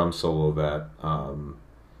extended drum solo that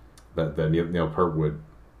that Neil Peart would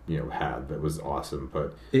had that was awesome.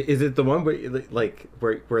 But is it the one where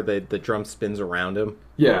the drum spins around him?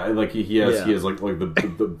 Yeah, like he has like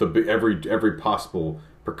the every possible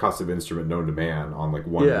percussive instrument known to man on like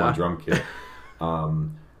one drum kit.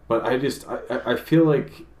 But I feel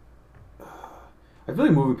like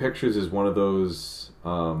Moving Pictures is one of those.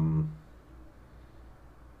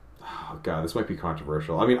 Oh God, this might be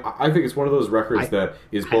controversial. I mean, I think it's one of those records that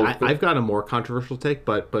is both. I've got a more controversial take,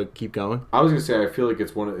 but keep going. I was gonna say I feel like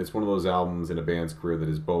it's one of those albums in a band's career that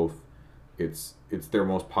is both. It's their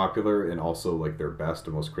most popular and also like their best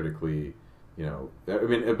and most critically. I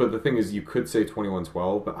mean, but the thing is, you could say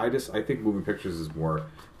 2112, but I think Moving Pictures is more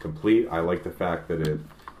complete. I like the fact that it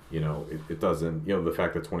doesn't. The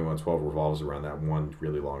fact that 2112 revolves around that one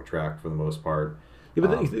really long track for the most part. Yeah,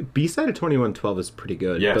 but the B-side of 2112 is pretty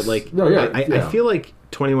good. Yes. But like, I feel like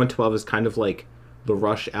 2112 is kind of like the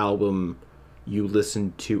Rush album you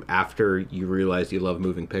listen to after you realize you love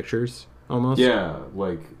Moving Pictures, almost. Yeah,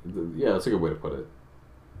 that's a good way to put it.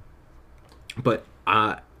 But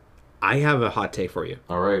I have a hot take for you.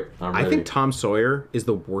 All right, I'm ready. I think Tom Sawyer is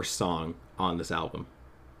the worst song on this album.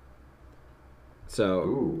 So,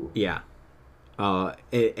 ooh. Yeah.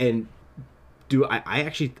 And I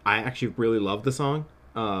actually really love the song.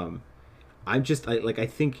 I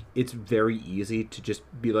think it's very easy to just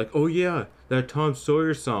be like, oh yeah, that Tom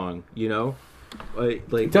Sawyer song,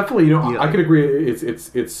 like definitely, I could agree.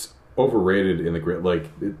 It's overrated in the grid. Like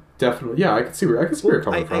definitely, yeah, I can see where you're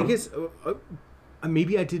coming from. I guess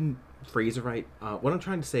maybe I didn't phrase it right. What I'm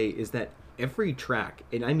trying to say is that every track,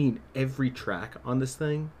 and I mean every track on this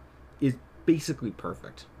thing, is basically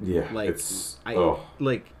perfect. Yeah, Like it's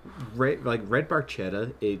like Red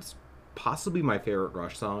Barchetta. It's possibly my favorite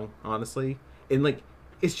Rush song, honestly. And like,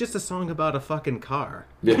 it's just a song about a fucking car.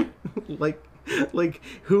 yeah. like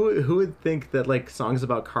who would think that like songs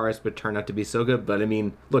about cars would turn out to be so good? But I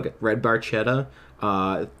mean, look at Red Barchetta,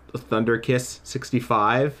 Thunder Kiss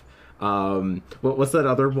 65. What's that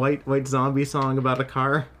other white zombie song about a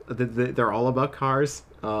car? They're all about cars.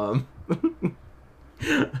 I'm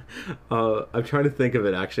trying to think of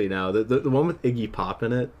it actually now. The one with Iggy Pop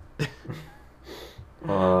in it.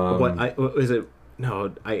 What is it?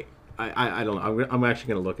 No, I don't know. I'm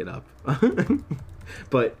actually gonna look it up.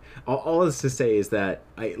 But all this to say is that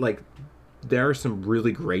there are some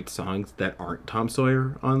really great songs that aren't Tom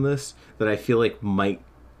Sawyer on this that I feel like might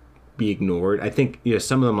be ignored. I think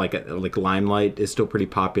some of them like Limelight is still pretty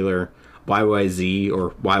popular. YYZ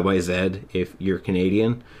or YYZ if you're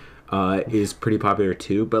Canadian is pretty popular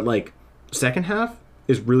too. But like second half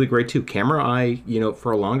is really great too. Camera Eye,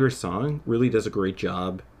 for a longer song, really does a great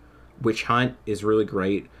job. Witch Hunt is really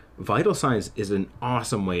great. Vital Signs is an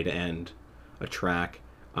awesome way to end a track.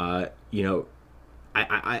 I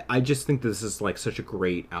just think this is like such a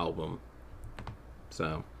great album.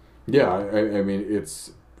 So yeah, I mean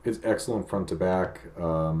it's excellent front to back.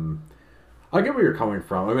 I get where you're coming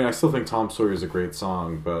from. I mean, I still think Tom Sawyer is a great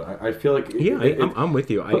song, but I feel like I'm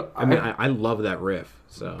with you. I love that riff.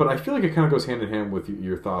 So, but I feel like it kind of goes hand in hand with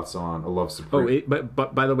your thoughts on A Love Supreme.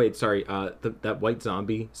 But by the way, sorry, that White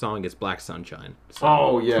Zombie song is Black Sunshine. So.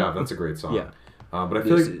 Oh yeah, that's a great song. Yeah. But I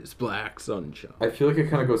feel this is Black Sunshine. I feel like it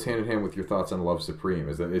kind of goes hand in hand with your thoughts on Love Supreme.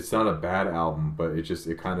 Is that it's not a bad album, but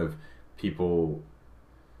it kind of people,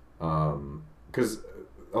 because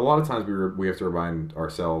a lot of times we have to remind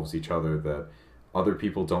ourselves, each other, that other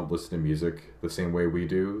people don't listen to music the same way we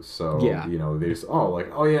do. So yeah. They just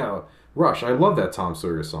oh yeah, Rush, I love that Tom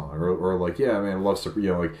Sawyer song, or like yeah man, Love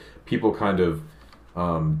Supreme. Like people kind of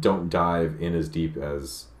don't dive in as deep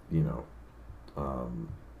as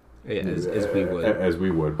as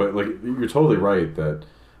we would. But like you're totally right that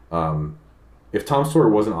if Tom Sawyer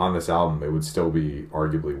wasn't on this album, it would still be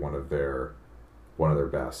arguably one of their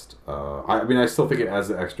best. I mean, I still think it adds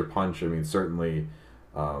the extra punch. I mean, certainly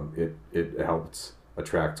it helped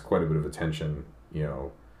attract quite a bit of attention. Yeah.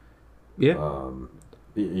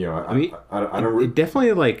 I don't. It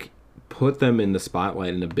definitely like put them in the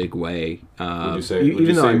spotlight in a big way. Would you say? Put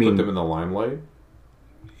them in the limelight?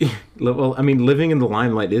 Well, I mean, living in the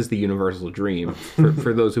limelight is the universal dream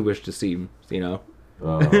for those who wish to see.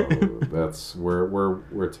 That's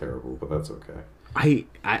we're terrible, but that's okay. I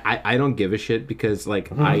don't give a shit because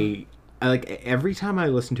like I like every time I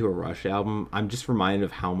listen to a Rush album, I'm just reminded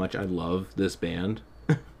of how much I love this band.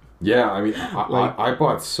 Yeah, I mean, I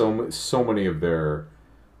bought so many of their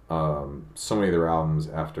albums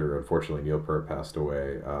after, unfortunately, Neil Peart passed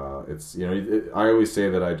away. It's I always say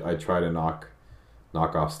that I try to knock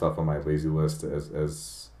off stuff on my lazy list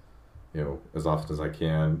as often as I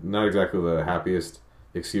can. Not exactly the happiest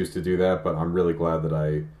excuse to do that, but I'm really glad that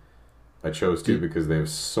I chose to because they have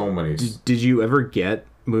so many. Did you ever get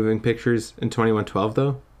Moving Pictures in 2112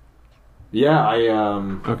 though? Yeah,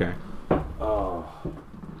 Okay. Oh,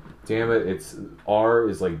 damn it! It's R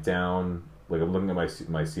is like down. Like I'm looking at my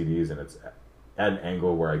CDs and it's at an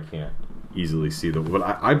angle where I can't easily see them. But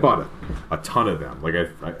I bought a ton of them. Like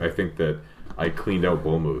I think that I cleaned out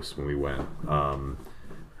Bull Moose when we went.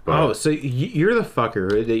 So you're the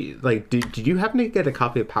fucker. Like, did you happen to get a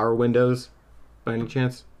copy of Power Windows by any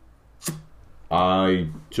chance? I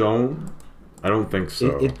don't think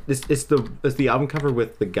so. It's the album cover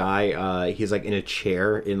with the guy. He's like in a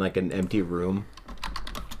chair in like an empty room.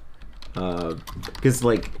 Because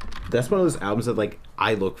like that's one of those albums that like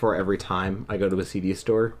I look for every time I go to a CD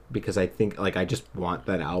store because I think like I just want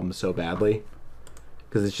that album so badly.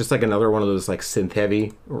 Because it's just like another one of those like synth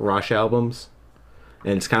heavy Rush albums,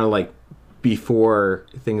 and it's kind of like before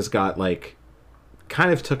things got like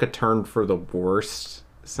kind of took a turn for the worst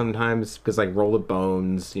sometimes, because like Roll the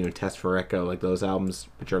Bones, Test for Echo, like those albums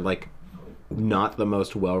which are like not the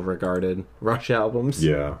most well regarded Rush albums.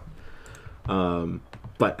 Yeah.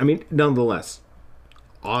 But I mean, nonetheless,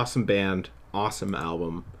 awesome band, awesome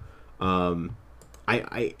album.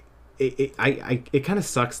 It kind of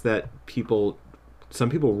sucks that some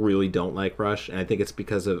people really don't like Rush, and I think it's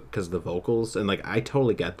because of the vocals, and like I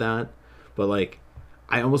totally get that, but like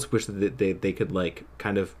I almost wish that they could like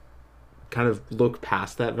kind of look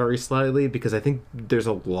past that very slightly, because I think there's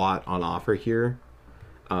a lot on offer here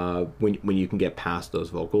when you can get past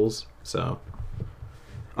those vocals. So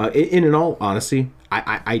in all honesty,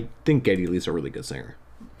 I think Geddy Lee's a really good singer.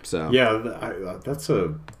 So yeah,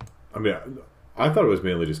 I mean, I thought it was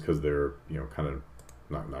mainly just because they're kind of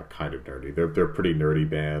not kind of nerdy. They're pretty nerdy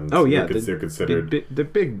bands. Oh yeah, they're considered the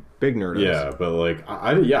big nerds. Yeah, but like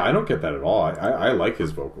I don't get that at all. I like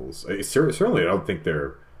his vocals. Certainly, I don't think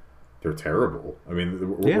they're terrible. I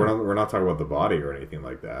mean, we're not talking about the body or anything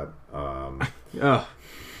like that. Oh.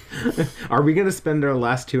 Are we going to spend our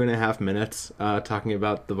last 2.5 minutes talking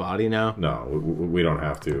about the body now? No, we don't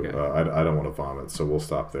have to. Okay. I don't want to vomit, so we'll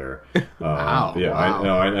stop there. Wow. Yeah,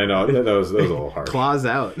 wow. I know. That was a little harsh. Claws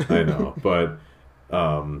out. I know, but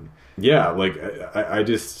yeah, like I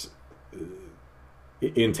just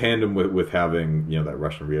in tandem with having that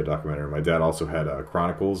Russian Rio documentary, my dad also had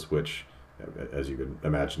Chronicles, which, as you can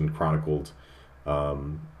imagine, chronicled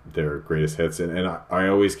their greatest hits, and I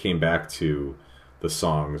always came back to the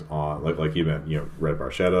songs on like you meant, Red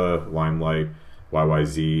Barchetta, Limelight,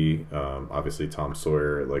 YYZ, obviously Tom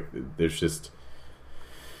Sawyer. Like there's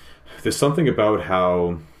something about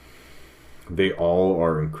how they all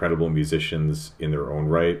are incredible musicians in their own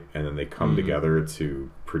right, and then they come together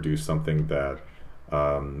to produce something that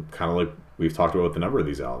kind of like we've talked about with a number of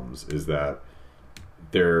these albums, is that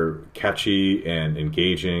they're catchy and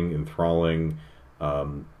engaging, enthralling,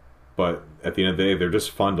 but at the end of the day, they're just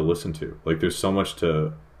fun to listen to. Like there's so much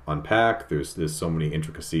to unpack. There's so many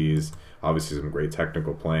intricacies. Obviously, some great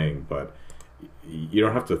technical playing, but you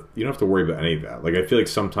don't have to worry about any of that. Like I feel like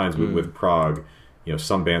sometimes with prog,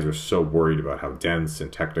 some bands are so worried about how dense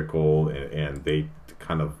and technical, and they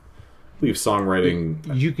kind of leave songwriting.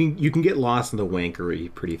 You can get lost in the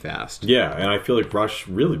wankery pretty fast. Yeah, and I feel like Rush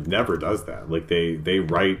really never does that. Like they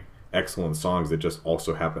write excellent songs that just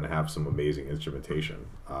also happen to have some amazing instrumentation.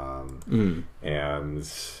 And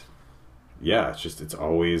yeah, it's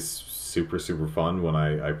always super fun when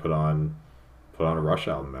I put on a Rush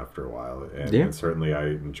album after a while, and certainly I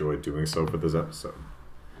enjoyed doing so for this episode.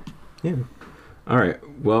 Yeah. All right.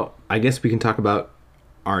 Well, I guess we can talk about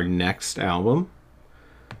our next album,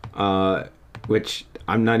 which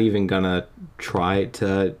I'm not even gonna try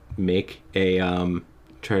to make a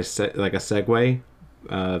segue.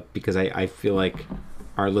 Because I feel like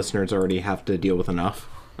our listeners already have to deal with enough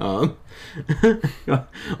on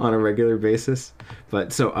a regular basis.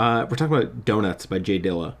 But so we're talking about Donuts by Jay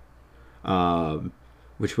Dilla,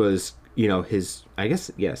 which was his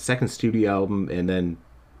second studio album, and then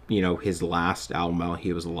his last album while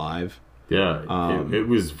he was alive. Yeah, it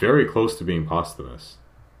was very close to being posthumous.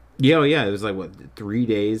 Yeah, it was like 3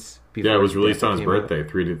 days before. Yeah, it was released on his birthday,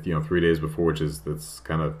 3 days before,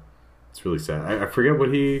 it's really sad. I forget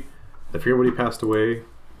what he passed away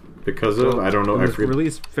because of. I don't know. It was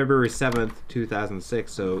released February 7th,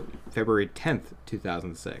 2006. So February 10th,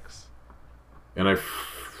 2006. And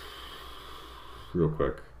real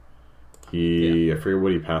quick, I forget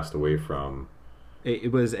what he passed away from.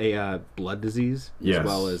 It was a blood disease, yes, as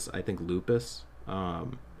well as I think lupus.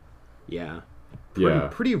 Yeah.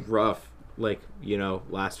 Pretty rough. Like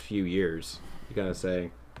last few years, you gotta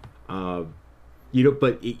say.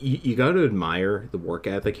 But you got to admire the work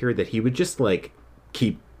ethic here, that he would just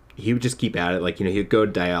keep at it. Like, he'd go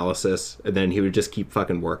to dialysis, and then he would just keep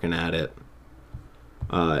fucking working at it.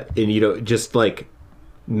 And just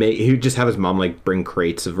he would just have his mom bring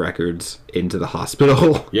crates of records into the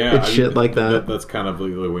hospital. Yeah, and shit like that. That's kind of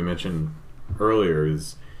like we mentioned earlier.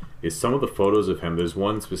 Is some of the photos of him? There's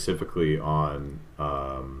one specifically on.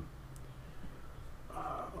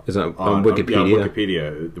 Is it on Wikipedia? On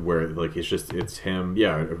Wikipedia, where it's him.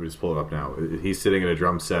 Yeah, I just pull it up now. He's sitting in a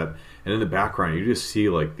drum set, and in the background, you just see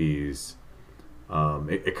these.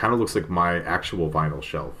 It kind of looks like my actual vinyl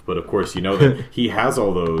shelf, but of course, that he has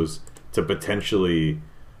all those to potentially,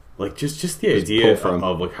 just the idea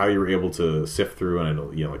of how you're able to sift through, and I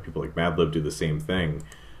know people like Madlib do the same thing,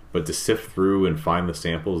 but to sift through and find the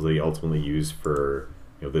samples that he ultimately used for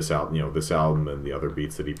this album and the other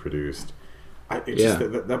beats that he produced.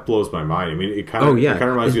 That blows my mind. I mean, it kind of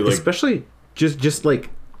reminds me especially just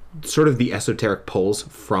sort of the esoteric pulls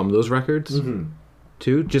from those records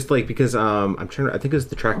too. Just because I think it was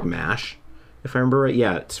the track "Mash," if I remember right.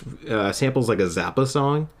 Yeah, it's samples like a Zappa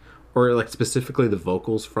song, or specifically the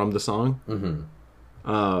vocals from the song.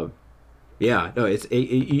 Yeah, no,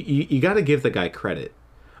 you got to give the guy credit.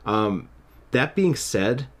 That being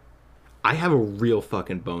said, I have a real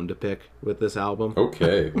fucking bone to pick with this album.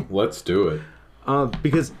 Okay, let's do it.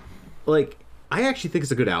 Because, I actually think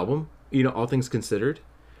it's a good album, all things considered.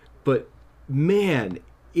 But, man,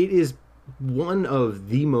 it is one of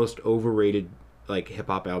the most overrated,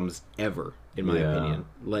 hip-hop albums ever, in my opinion.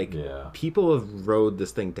 People have rode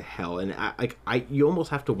this thing to hell. And, you almost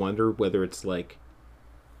have to wonder whether it's,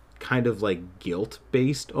 kind of,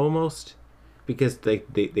 guilt-based, almost. Because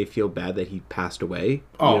they feel bad that he passed away.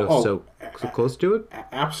 Absolutely. so close to it.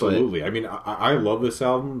 Absolutely. I mean, I love this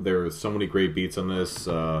album. There are so many great beats on this.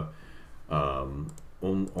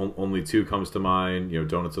 Only two comes to mind. You know,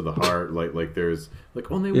 Donuts of the Heart. Like there's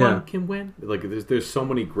like only one can win. Like there's so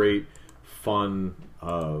many great fun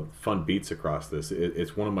beats across this.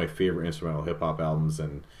 It's one of my favorite instrumental hip hop albums,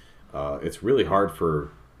 and it's really hard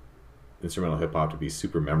for instrumental hip hop to be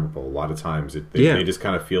super memorable. A lot of times they just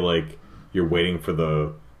kind of feel like you're waiting for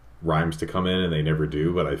the rhymes to come in, and they never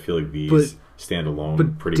do. But I feel like these stand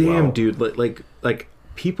alone pretty well. Damn, dude, like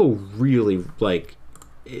people really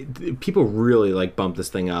bump this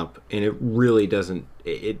thing up, and it really doesn't.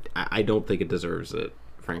 I don't think it deserves it,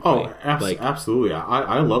 frankly. Oh, absolutely.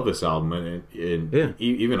 I love this album, and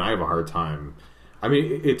even I have a hard time. I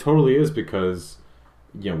mean, it totally is because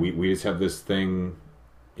we just have this thing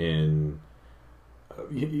in.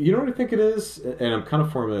 You know what I think it is, and I'm kind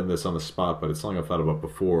of formulating this on the spot, but it's something I've thought about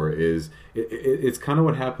before. Is it's kind of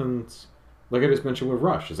what happens, like I just mentioned with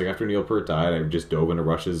Rush. It's like after Neil Peart died, I just dove into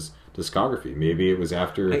Rush's discography. Maybe it was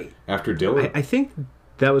after Dylan. I think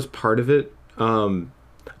that was part of it.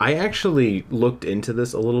 I actually looked into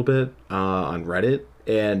this a little bit on Reddit,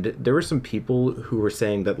 and there were some people who were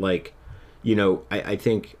saying that, like, I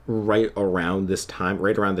think right around the time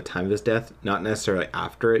of his death, not necessarily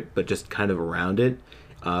after it, but just kind of around it,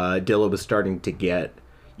 Dilla was starting to get,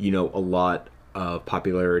 a lot of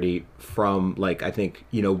popularity from, like, I think,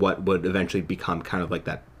 what would eventually become kind of like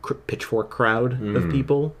that Pitchfork crowd of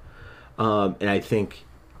people. And I think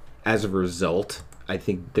as a result, I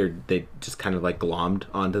think they just kind of like glommed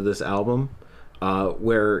onto this album,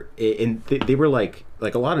 where they were like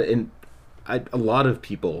a lot of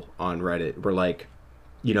people on Reddit were like,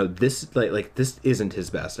 this like this isn't his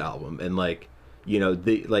best album, and like,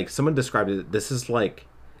 someone described it. This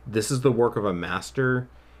is the work of a master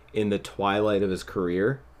in the twilight of his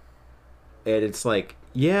career, and it's like,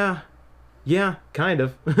 yeah, kind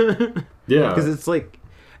of, yeah, because it's like,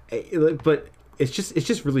 but it's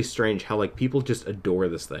just really strange how like people just adore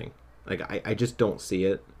this thing. Like I just don't see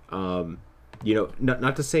it.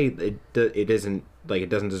 Not to say it isn't, like, it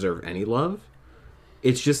doesn't deserve any love.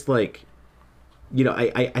 It's just like,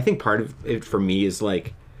 I think part of it for me is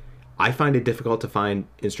like, I find it difficult to find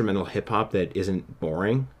instrumental hip hop that isn't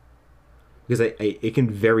boring, because it can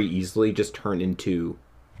very easily just turn into,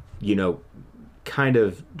 kind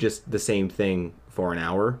of just the same thing for an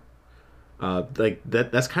hour.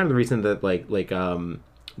 That's kind of the reason that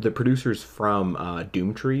the producers from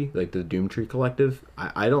Doomtree, like the Doomtree Collective,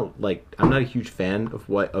 I'm not a huge fan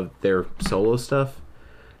of their solo stuff,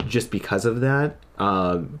 just because of that,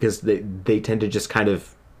 because they tend to just kind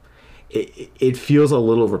of, it feels a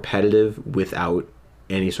little repetitive without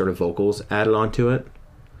any sort of vocals added onto it.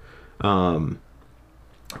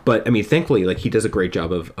 But I mean, thankfully, like, he does a great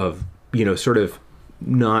job of sort of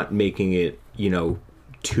not making it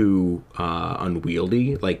too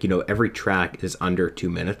unwieldy. Like, every track is under 2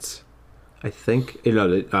 minutes, I think.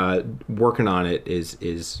 Working on it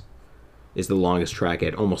is the longest track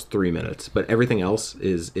at almost 3 minutes, but everything else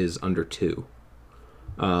is under 2.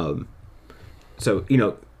 So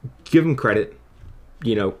give him credit.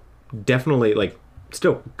 Definitely, like,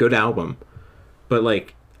 still good album, but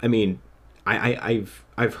like, I mean, I've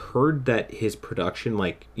heard that his production,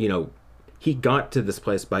 like, he got to this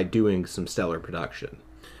place by doing some stellar production.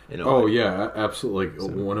 Yeah, absolutely.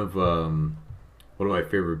 Like, one of my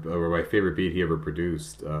favorite beat he ever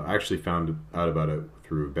produced. I actually found out about it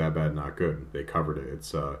through Bad Bad Not Good. They covered it.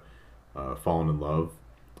 It's Fallen in Love.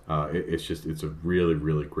 It's a really,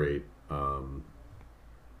 really great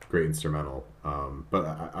instrumental. But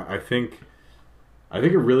I think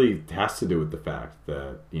it really has to do with the fact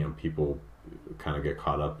that people kind of get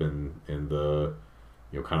caught up in the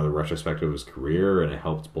kind of the retrospective of his career, and it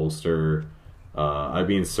helps bolster. I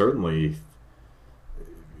mean, certainly,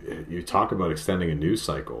 you talk about extending a news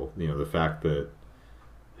cycle. The fact that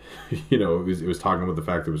it was talking about the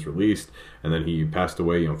fact that it was released, and then he passed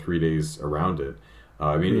away 3 days around it.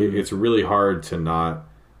 I mean, it's really hard to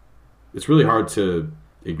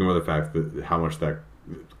ignore the fact that how much that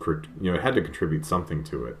it had to contribute something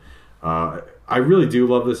to it. I really do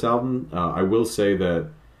love this album. I will say that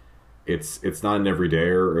it's not an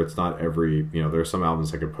everydayer, or it's not every, there are some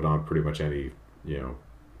albums I could put on pretty much any,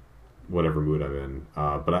 whatever mood I'm in.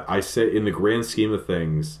 But I say, in the grand scheme of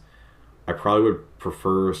things, I probably would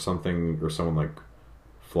prefer something or someone like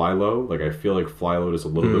Flylo. Like, I feel like Flylo does a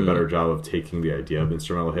little bit better job of taking the idea of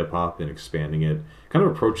instrumental hip hop and expanding it, kind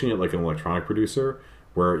of approaching it like an electronic producer,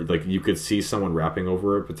 where like you could see someone rapping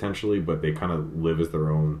over it potentially, but they kind of live as their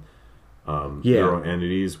own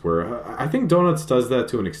entities. Where I think Donuts does that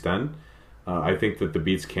to an extent, I think that the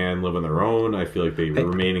beats can live on their own. I feel like they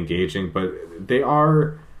remain engaging, but they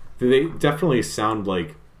definitely sound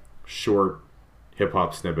like short hip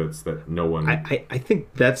hop snippets that no one. I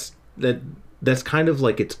think that's kind of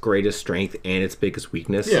like its greatest strength and its biggest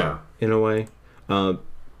weakness. Yeah. In a way.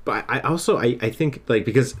 But I also think like,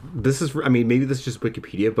 because this is, I mean, maybe this is just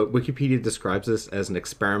Wikipedia, but Wikipedia describes this as an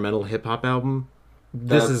experimental hip hop album.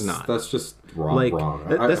 This is not. That's just wrong. Like, wrong.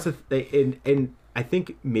 That's the thing, and I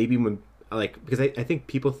think maybe when, like, because I think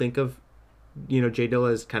people think of, you know, Jay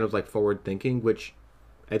Dilla as kind of like forward thinking, which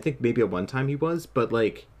I think maybe at one time he was, but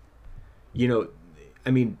like, you know,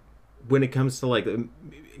 I mean, when it comes to like,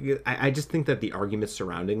 I just think that the arguments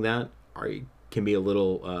surrounding that can be a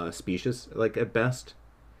little specious, like at best,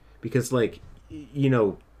 because like, you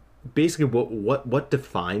know, basically what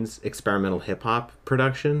defines experimental hip hop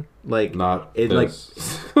production, like Not it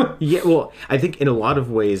this. like yeah, well, I think in a lot of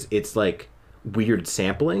ways it's like weird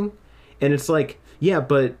sampling, and it's like, yeah,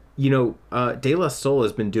 but you know, De La Soul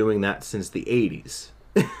has been doing that since the 80s.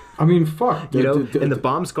 I mean, fuck. You know, and the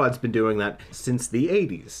Bomb Squad's been doing that since the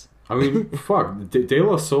 80s. I mean, fuck. De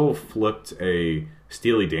La Soul flipped a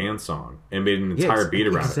Steely Dan song and made an entire beat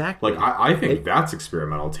around exactly. it. Like, I think that's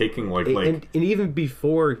experimental. Taking like and even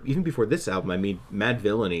before this album, I mean, Mad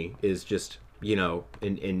Villainy is just, you know,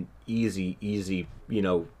 an easy, you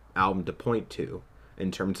know, album to point to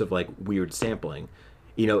in terms of like weird sampling,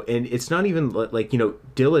 you know, and it's not even like, you know,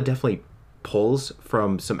 Dilla definitely pulls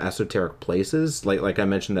from some esoteric places, like I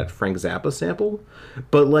mentioned that Frank Zappa sample,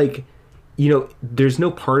 but like, you know, there's no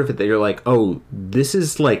part of it that you're like, oh, this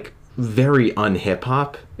is like very un-hip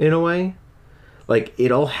hop in a way. Like,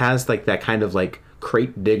 it all has like that kind of like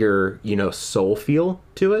crate digger, you know, soul feel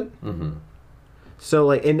to it. Mm-hmm. So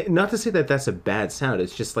like, and not to say that that's a bad sound,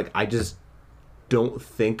 it's just like, I just don't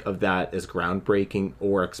think of that as groundbreaking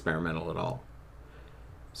or experimental at all.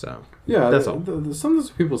 So yeah, that's all. Sometimes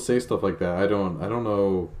people say stuff like that. I don't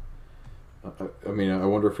know. I mean, I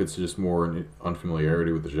wonder if it's just more an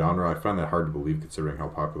unfamiliarity with the genre. I find that hard to believe considering how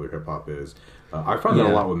popular hip hop is. I find that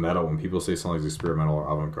a lot with metal. When people say something's experimental or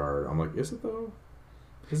avant-garde, I'm like, is it though?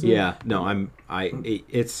 Is it? Yeah, no,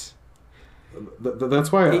 it's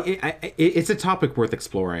that's why it's a topic worth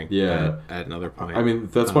exploring. Yeah, at another point. I mean,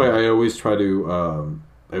 that's why I always try to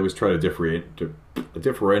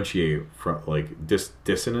differentiate from like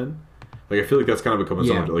dissonant. Like, I feel like that's kind of become its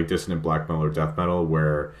own, like dissonant black metal or death metal,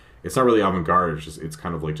 where it's not really avant-garde. It's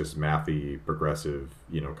kind of like just mathy, progressive,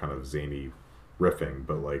 you know, kind of zany riffing.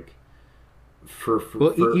 But like,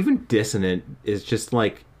 even dissonant is just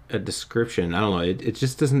like a description. I don't know. It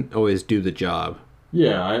just doesn't always do the job.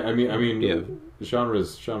 Yeah, I mean, yeah.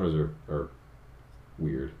 Genres are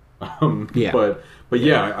weird. Yeah, but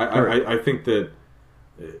yeah, I think that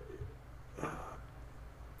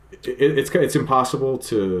it's impossible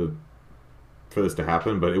for this to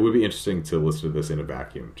happen, but it would be interesting to listen to this in a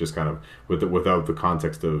vacuum, just kind of without the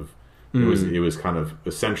context of it was kind of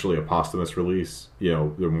essentially a posthumous release, you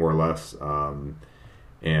know, more or less,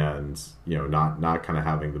 and you know, not kind of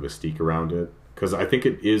having the mystique around it, because I think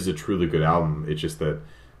it is a truly good album. It's just that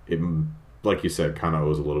it, like you said, kind of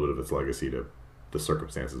owes a little bit of its legacy to the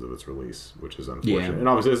circumstances of its release, which is unfortunate. Yeah. And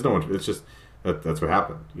obviously, it's just that's what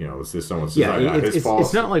happened. You know, it's just someone's his fault.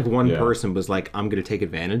 It's not like one person was like, I'm going to take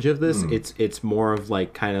advantage of this. It's more of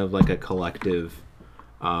like kind of like a collective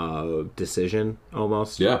decision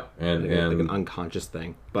almost. Yeah, and like an unconscious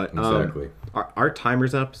thing. But exactly. Our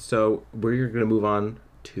timer's up, so we're going to move on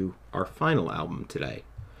to our final album today,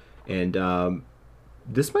 and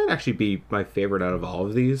this might actually be my favorite out of all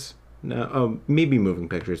of these. No, maybe Moving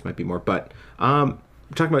Pictures might be more, but we're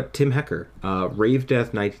talking about Tim Hecker, Rave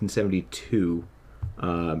Death 1972,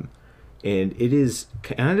 and it is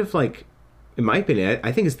kind of like, in my opinion,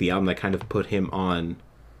 I think it's the album that kind of put him on,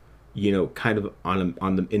 you know, kind of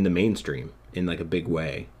in the mainstream in like a big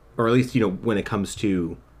way, or at least, you know, when it comes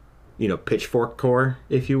to, you know, pitchfork core,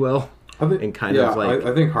 if you will. I think, and kind of like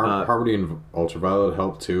I think Harmony and Ultraviolet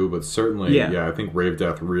helped too, but certainly, I think Rave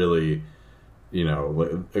Death really, you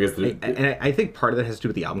know, I guess and I think part of that has to do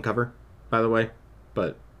with the album cover, by the way,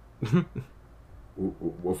 but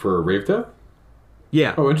for Rave Death,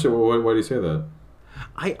 yeah. Oh, interesting. Why do you say that?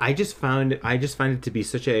 I just find it to be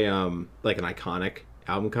such a like an iconic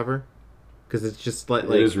album cover, because it's just like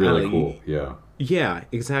it is really cool. Yeah,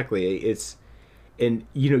 exactly. It's, and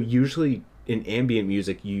you know, usually in ambient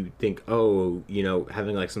music you think, oh, you know,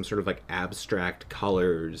 having like some sort of like abstract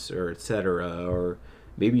colors or etc., or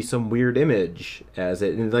maybe some weird image as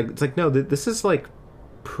it, and like it's like, no, this is like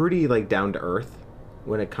pretty like down to earth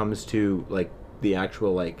when it comes to like the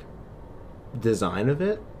actual like design of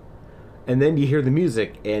it. And then you hear the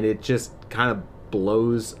music and it just kind of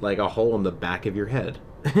blows like a hole in the back of your head.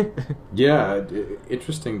 Yeah,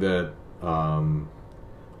 interesting that I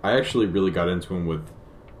actually really got into him with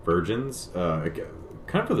Virgins, kind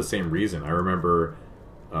of for the same reason. I remember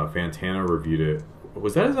Fantano reviewed it.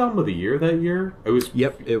 Was that his album of the year that year? It was.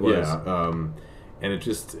 Yep, it was. Yeah, and it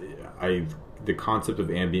just the concept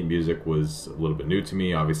of ambient music was a little bit new to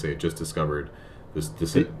me. Obviously, I just discovered this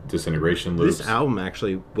Disintegration Loops. This album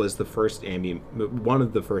actually was one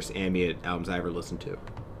of the first ambient albums I ever listened to.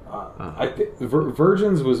 I think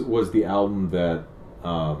Virgins was the album that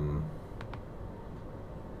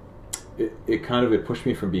it pushed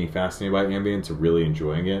me from being fascinated by ambient to really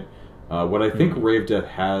enjoying it. What I think Rave Death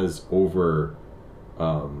has over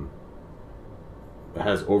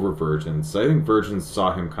Virgins. I think Virgins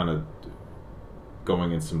saw him kind of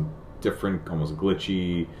going in some different, almost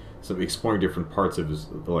glitchy, exploring different parts of his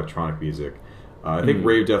electronic music. I think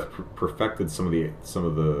Rave Death perfected some of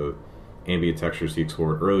the ambient textures he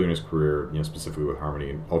explored earlier in his career, specifically with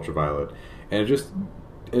Harmony and Ultraviolet, and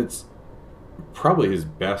it's probably his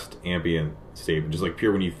best ambient statement. Just like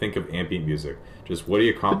pure, when you think of ambient music, just what he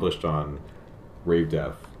accomplished on Rave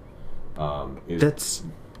Death. That's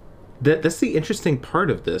the interesting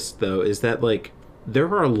part of this, though, is that like there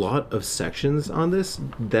are a lot of sections on this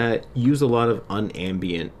that use a lot of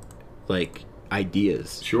unambient like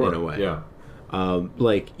ideas, in a way. Yeah.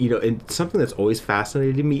 And something that's always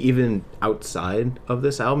fascinated me, even outside of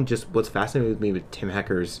this album, just what's fascinated me with Tim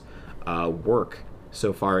Hecker's work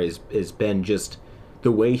so far has been just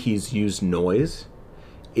the way he's used noise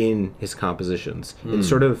in his compositions and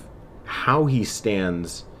sort of how he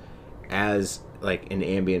stands as like an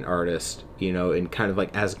ambient artist, and kind of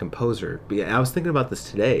like as a composer. But I was thinking about this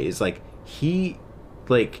today. Is like he,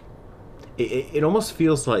 like, it almost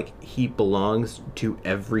feels like he belongs to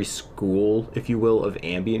every school, if you will, of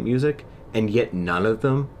ambient music, and yet none of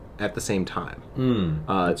them at the same time.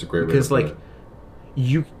 That's a great way because to put it.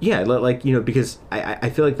 Because I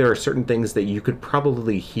feel like there are certain things that you could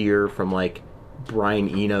probably hear from like Brian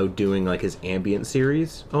Eno doing like his ambient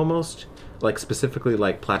series almost. Like specifically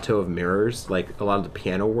like Plateau of Mirrors, like a lot of the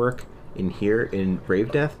piano work in here in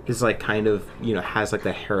Rave Death is like kind of, has like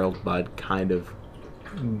the Harold Budd kind of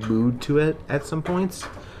mood to it at some points.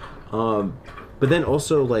 But then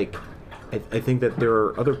also like I think that there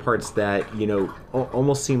are other parts that,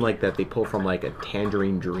 almost seem like that they pull from like a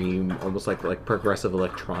Tangerine Dream, almost like progressive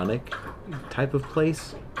electronic type of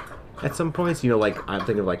place at some points. Like I'm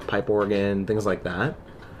thinking of like pipe organ, things like that.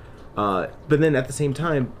 But then at the same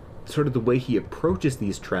time, sort of the way he approaches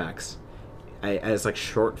these tracks as like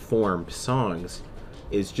short form songs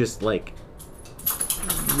is just like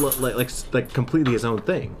completely his own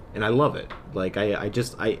thing, and I love it. Like I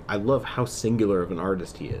love how singular of an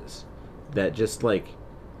artist he is, that just like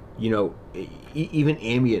even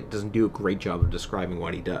ambient doesn't do a great job of describing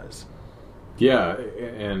what he does. Yeah,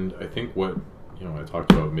 and I think what I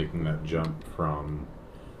talked about making that jump from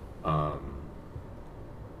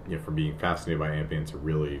from being fascinated by ambient to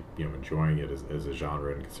really, enjoying it as a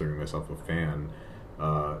genre and considering myself a fan,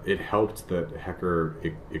 it helped that Hecker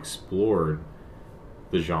explored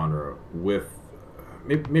the genre with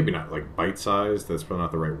maybe not like bite-sized, that's probably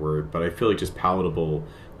not the right word, but I feel like just palatable.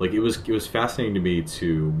 Like it was fascinating to me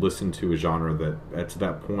to listen to a genre that to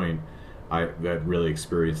that point that really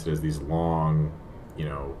experienced it as these long,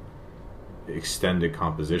 extended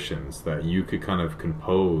compositions that you could kind of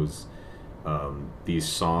compose these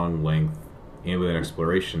song length ambient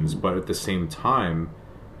explorations, but at the same time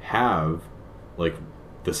have like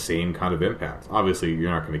the same kind of impact. Obviously you're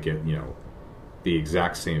not going to get the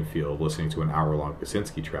exact same feel of listening to an hour-long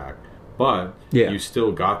Basinski track, but you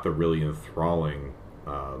still got the really enthralling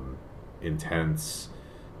intense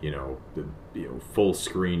full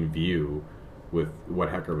screen view with what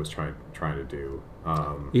Hecker was trying to do.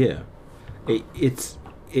 It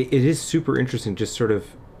is super interesting, just sort of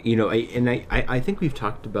I think we've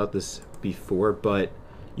talked about this before, but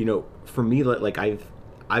for me, like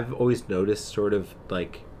I've always noticed sort of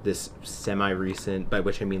like this semi-recent, by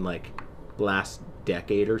which I mean like last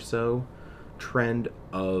decade or so, trend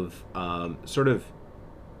of sort of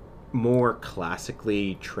more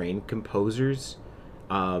classically trained composers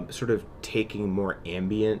sort of taking more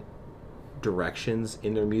ambient directions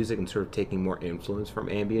in their music and sort of taking more influence from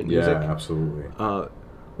ambient music. Yeah, absolutely.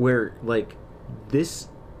 Where like this,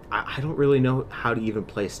 I don't really know how to even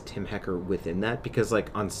place Tim Hecker within that, because like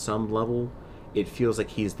on some level it feels like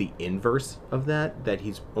he's the inverse of that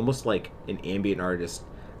he's almost like an ambient artist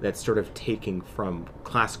that's sort of taking from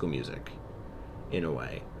classical music in a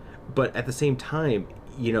way. But at the same time,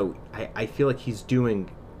 I feel like he's doing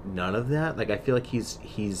none of that. Like I feel like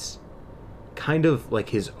he's kind of like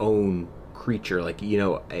his own creature. Like, you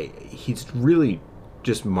know, he's really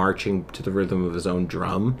just marching to the rhythm of his own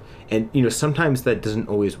drum, and you know, sometimes that doesn't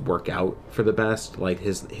always work out for the best. Like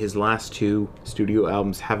his last two studio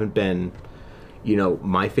albums haven't been, you know,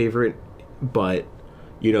 my favorite, but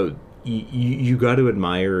you know, you got to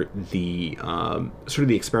admire the sort of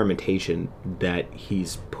the experimentation that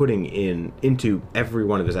he's putting into every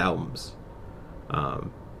one of his albums.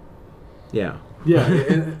 Yeah. Yeah,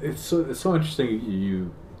 and it's so interesting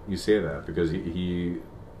you say that, because he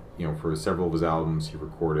you know, for several of his albums he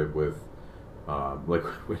recorded with like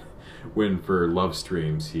when for Love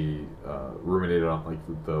Streams he ruminated on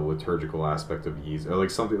like the liturgical aspect of Yeezus, or like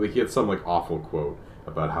something like he had some like awful quote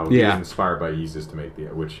about how he was inspired by Yeezus to make the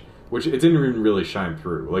which it didn't even really shine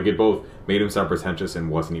through. Like it both made him sound pretentious and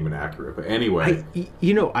wasn't even accurate. But anyway,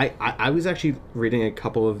 I was actually reading a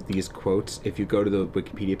couple of these quotes. If you go to the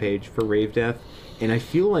Wikipedia page for Rave Death, and I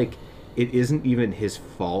feel like it isn't even his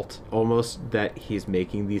fault almost that he's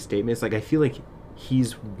making these statements. Like I feel like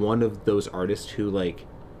he's one of those artists who like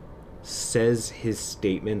says his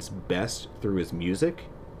statements best through his music,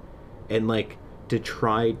 and like to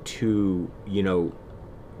try to, you know,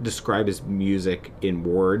 describe his music in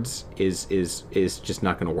words is just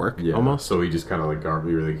not going to work. Yeah, almost. So he just kind of like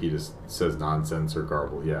he just says nonsense or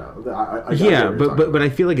garble. Yeah, I yeah, but I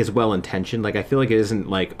feel like it's well intentioned. Like I feel like it isn't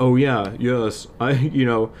like, oh yeah, yes,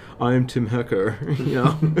 I'm Tim Hecker. You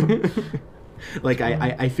know, like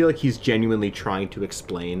I feel like he's genuinely trying to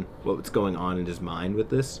explain what's going on in his mind with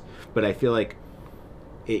this, but I feel like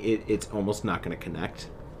it's almost not going to connect,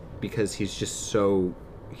 because he's just so.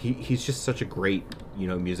 He's just such a great, you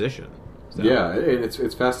know, musician. So. Yeah, and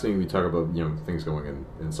it's fascinating. We talk about, you know, things going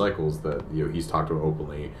in cycles that, you know, he's talked about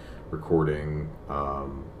openly recording,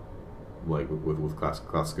 like with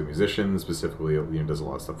classical musicians specifically. You know, does a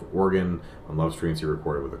lot of stuff with organ. On Love Streams, he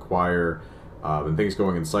recorded with a choir, and things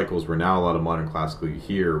going in cycles where now a lot of modern classical you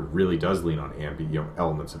hear really does lean on ambient, you know,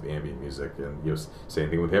 elements of ambient music, and you know, same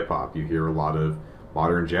thing with hip hop. You hear a lot of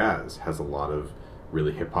modern jazz has a lot of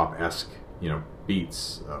really hip hop-esque, you know,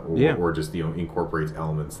 beats, or just, you know, incorporates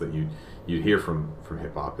elements that you'd hear from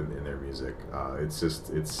hip hop in their music.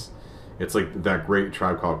 It's like that great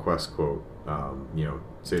Tribe Called Quest quote. You know,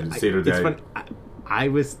 Seder Day. I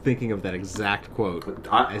was thinking of that exact quote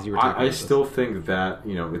as you were talking. I still think that,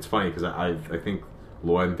 you know, it's funny because I think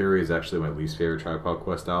Law and Theory is actually my least favorite Tribe Called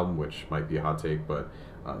Quest album, which might be a hot take, but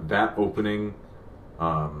that opening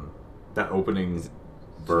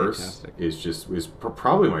verse is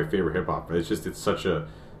probably my favorite hip hop. It's such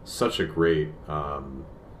a great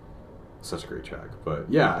track. But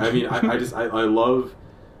yeah, I mean, I love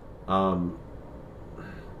how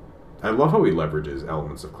he leverages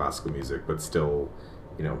elements of classical music, but still,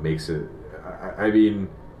 you know, makes it. I mean,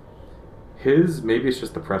 maybe it's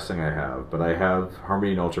just the pressing I have, but I have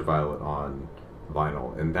Harmony and Ultraviolet on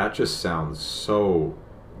vinyl, and that just sounds so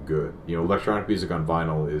good. You know, electronic music on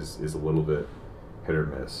vinyl is a little bit hit or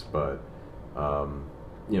miss, but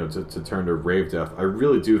you know, to turn to Rave Death, I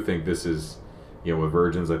really do think this is, you know, with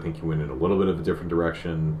Virgins, I think he went in a little bit of a different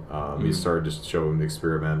direction. He started to show him to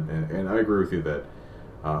experiment, and I agree with you that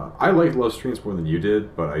I liked Love Streams more than you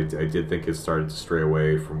did, but I did think it started to stray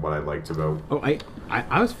away from what I liked about. Oh,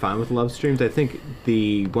 I was fine with Love Streams. I think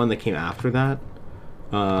the one that came after that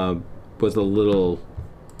was a little,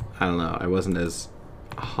 I don't know, I wasn't as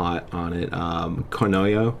hot on it.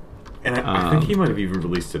 Konoyo. And I think he might have even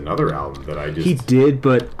released another album that I just... He did,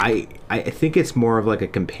 but I think it's more of like a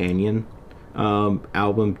companion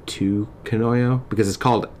album to Konoyo, because it's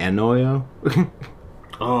called Enoyo.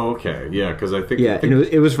 Oh, okay. Yeah, because I think... Yeah, and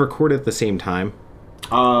it was recorded at the same time.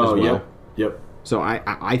 Oh, as well. Yeah. Yep. So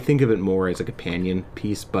I think of it more as a companion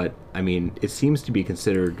piece, but, I mean, it seems to be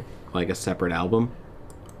considered like a separate album,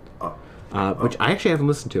 which I actually haven't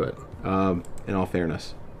listened to it, in all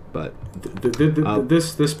fairness. But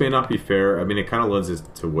this may not be fair. I mean, it kind of lends it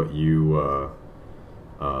to what you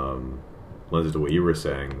were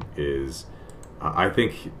saying. Is I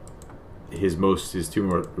think his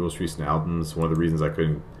two most recent albums. One of the reasons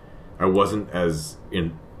I wasn't as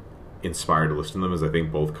inspired to listen to them is I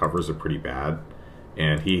think both covers are pretty bad,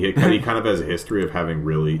 and he kind of has a history of having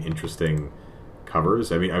really interesting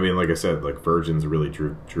covers. I mean, like I said, like Virgins really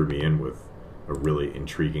drew me in with a really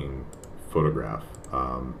intriguing photograph.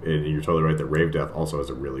 And you're totally right that Rave Death also has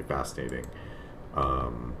a really fascinating I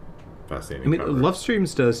mean, cover. Love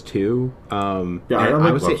Streams does too. Yeah, I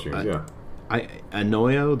like Love Streams. Yeah,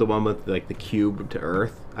 Enoyo, the one with like the cube to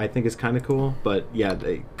Earth, I think is kind of cool. But yeah,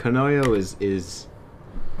 Konoyo is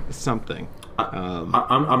something.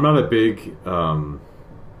 I'm not a big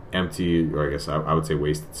empty, or I guess I would say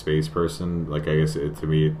wasted space person. Like, I guess to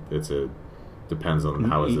me it's a depends on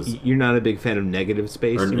how is this. You're not a big fan of Negative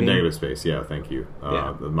Space, Or you mean? Negative Space, yeah, thank you.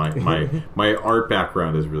 Yeah. My art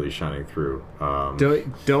background is really shining through.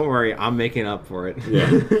 Don't worry, I'm making up for it. Yeah.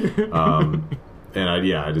 And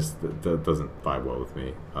I just that doesn't vibe well with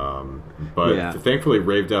me. But thankfully,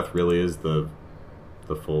 Rave Death really is the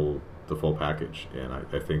full package, and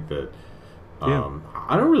I think that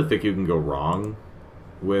I don't really think you can go wrong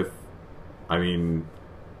with. I mean,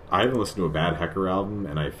 I haven't listened to a bad Hecker album,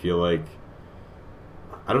 and I feel like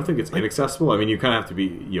I don't think it's inaccessible. I mean, you kind of have to be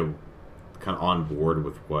kind of on board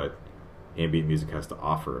with what ambient music has to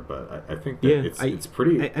offer, but I think that it's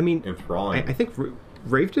pretty enthralling. I think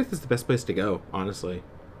Rave Death is the best place to go, honestly,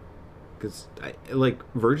 because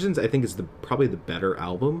Virgins I think is probably the better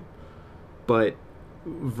album, but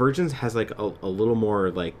Virgins has like a little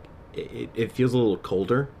more like it feels a little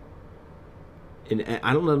colder, and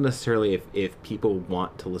I don't know necessarily if people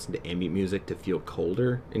want to listen to ambient music to feel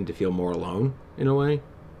colder and to feel more alone in a way.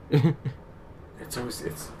 It's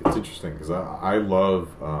interesting because I love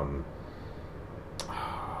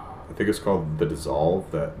I think it's called The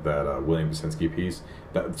Dissolve, that William Basinski piece.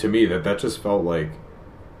 That to me that just felt like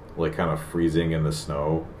kind of freezing in the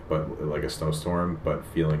snow, but like a snowstorm, but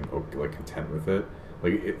feeling like content with it.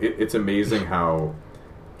 Like it's amazing how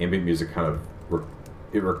ambient music kind of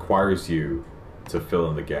it requires you to fill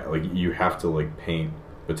in the gap. Like you have to like paint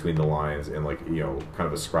between the lines and like kind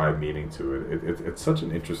of ascribe meaning to it. It's such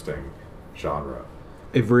an interesting genre.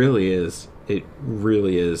 It really is. It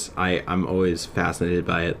really is. I'm always fascinated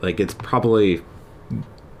by it. Like it's probably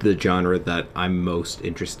the genre that I'm most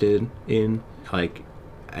interested in. Like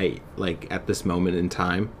at this moment in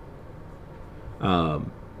time.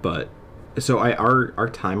 But so our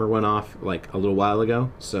timer went off like a little while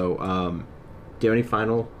ago. So do you have any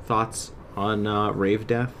final thoughts on Rave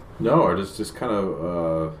Death? No, I just kind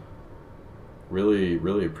of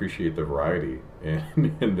really appreciate the variety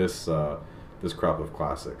in this crop of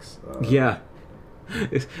classics. Yeah,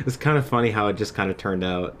 it's kind of funny how it just kind of turned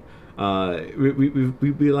out.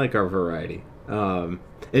 We like our variety.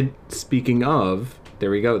 And speaking of, there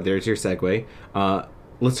we go. There's your segue.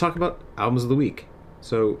 Let's talk about albums of the week.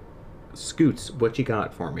 So, Scoots, what you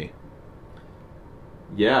got for me?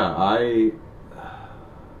 Yeah,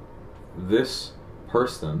 this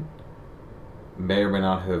person may or may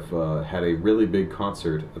not have had a really big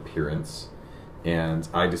concert appearance, and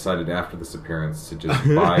I decided after this appearance to just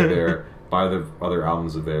buy the other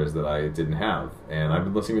albums of theirs that I didn't have, and I've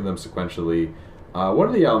been listening to them sequentially. One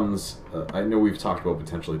of the albums I know we've talked about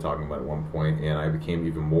potentially talking about at one point, and I became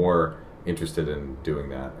even more interested in doing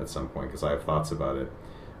that at some point because I have thoughts about it.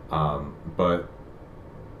 But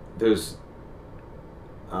there's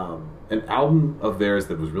an album of theirs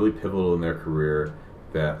that was really pivotal in their career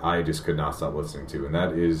that I just could not stop listening to, and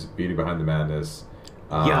that is Beauty Behind the Madness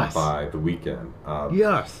Yes. by The Weeknd.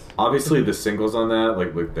 Yes. Obviously, the singles on that,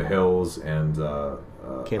 like The Hills and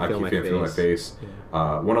Can't Feel My Feel My Face. Face.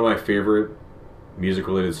 One of my favorite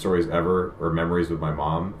music-related stories ever, or memories with my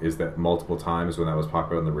mom, is that multiple times when that was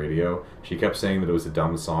popular on the radio, she kept saying that it was a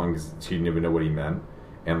dumb song because she didn't even know what he meant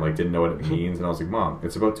and like didn't know what it means. And I was like, Mom,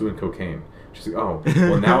 it's about doing cocaine. She's like, oh,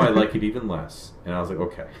 well now I like it even less. And I was like,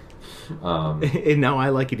 okay. And now I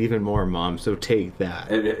like it even more, Mom. So take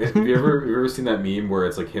that. Have you ever seen that meme where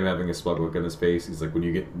it's like him having a smug look on his face? He's like, when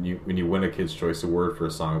you win a Kids' Choice Award for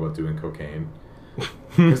a song about doing cocaine.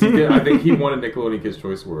 Because I think he won a Nickelodeon Kids'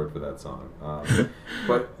 Choice Award for that song.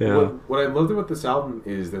 But Yeah. what I loved about this album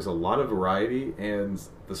is there's a lot of variety, and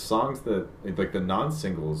the songs that like the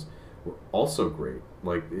non-singles were also great.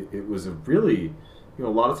 Like it was a really, a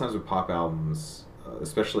lot of times with pop albums,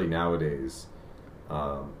 especially nowadays.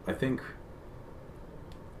 I think,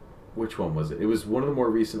 which one was it? It was one of the more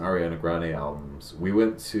recent Ariana Grande albums. We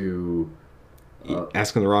went to...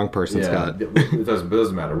 Asking the wrong person, Scott. It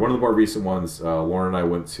doesn't matter. One of the more recent ones, Lauren and I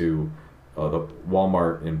went to the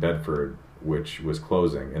Walmart in Bedford, which was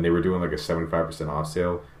closing, and they were doing like a 75% off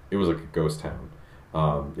sale. It was like a ghost town.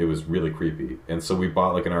 It was really creepy. And so we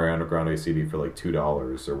bought like an Ariana Grande CD for like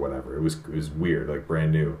 $2 or whatever. It was weird, like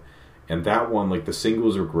brand new. And that one, like the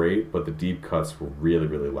singles are great, but the deep cuts were really,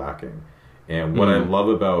 really lacking. And what I love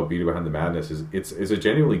about Beauty Behind the Madness is it's a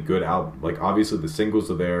genuinely good album. Like obviously the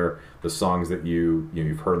singles are there, the songs that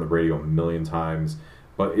you've heard on the radio a million times,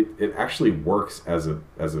 but it actually works as a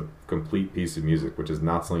complete piece of music, which is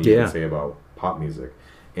not something you can say about pop music.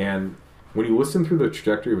 And when you listen through the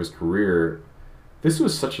trajectory of his career, this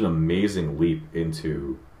was such an amazing leap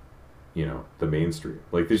into, the mainstream.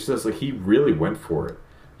 Like there's just like he really went for it.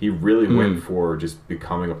 He really went for just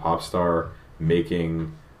becoming a pop star,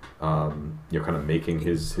 making kind of making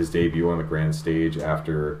his debut on the grand stage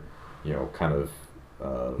after, kind of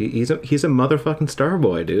He's a motherfucking star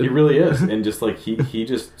boy, dude. He really is, and just like he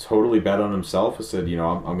just totally bet on himself and said,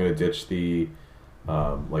 I'm gonna ditch the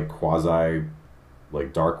like quasi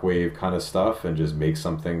like dark wave kind of stuff and just make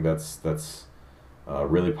something that's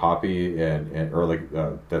really poppy and or like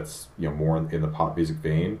that's more in the pop music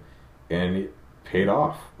vein, and it paid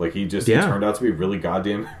off. Like he turned out to be really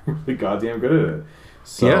goddamn good at it.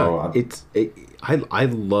 So I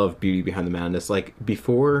love Beauty Behind the Madness. Like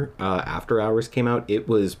before After Hours came out, it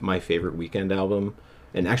was my favorite Weeknd album,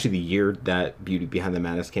 and actually the year that Beauty Behind the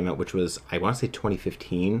Madness came out, which was I want to say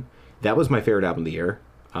 2015, that was my favorite album of the year,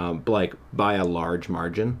 like by a large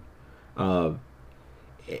margin. I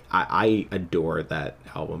adore that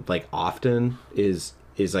album. Like Often is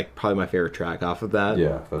like probably my favorite track off of that.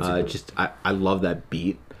 Yeah, that's I love that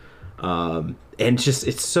beat, and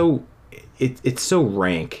it's so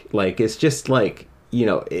rank. Like it's just like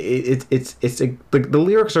the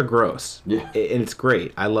lyrics are gross. Yeah, and it's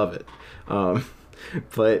great. I love it.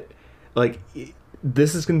 But like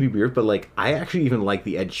this is gonna be weird, but like I actually even like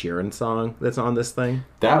the Ed Sheeran song that's on this thing.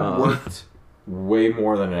 That worked way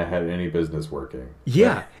more than it had any business working.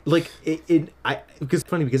 Yeah, like because it's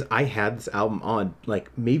funny because I had this album on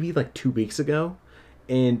like maybe like 2 weeks ago,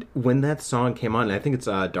 and when that song came on, I think it's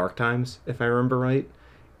Dark Times if I remember right,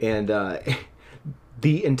 and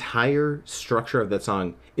the entire structure of that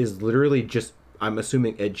song is literally just, I'm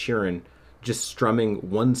assuming, Ed Sheeran just strumming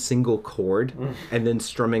one single chord and then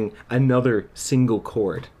strumming another single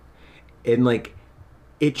chord, and like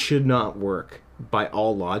it should not work by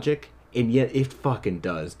all logic. And yet it fucking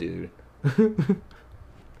does, dude.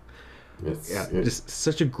 It's just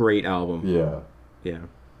such a great album. Yeah.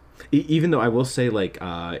 Even though I will say, like,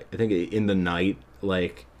 I think In the Night,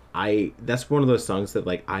 like, that's one of those songs that,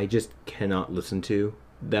 like, I just cannot listen to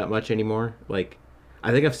that much anymore. Like,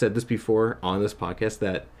 I think I've said this before on this podcast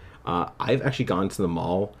that I've actually gone to the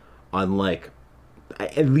mall on, like,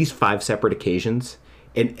 at least 5 separate occasions.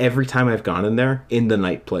 And every time I've gone in there, In the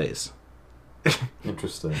Night plays.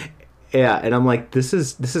 Interesting. Yeah, and I'm like, this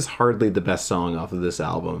is hardly the best song off of this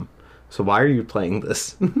album. So why are you playing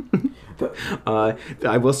this?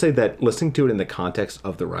 I will say that listening to it in the context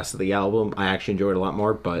of the rest of the album, I actually enjoyed it a lot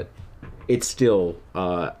more, but it's still,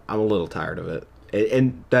 I'm a little tired of it.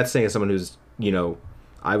 And that's saying as someone who's,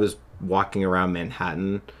 I was walking around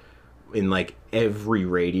Manhattan and like every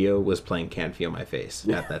radio was playing Can't Feel My Face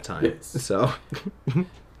at that time. Yes. So...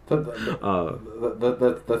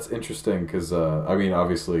 that's interesting because, I mean,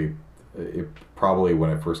 obviously... It probably when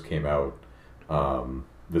it first came out,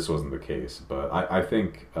 this wasn't the case, but I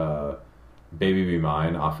think "Baby Be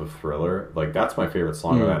Mine" off of Thriller, like that's my favorite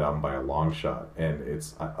song of that album by a long shot, and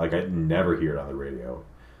it's like I never hear it on the radio.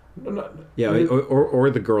 Or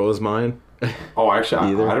 "The Girl Is Mine." Oh, actually,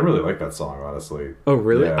 I don't really like that song, honestly. Oh,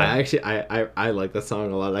 really? Yeah. I like that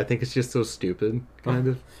song a lot. I think it's just so stupid, kind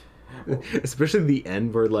of. Especially the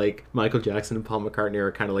end where like Michael Jackson and Paul McCartney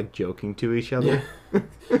are kind of like joking to each other.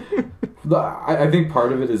 I think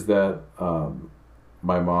part of it is that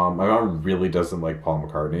my mom really doesn't like Paul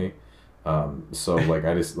McCartney, so like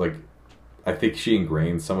I think she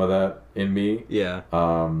ingrained some of that in me. Yeah.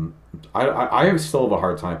 I still have a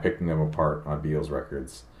hard time picking them apart on Beatles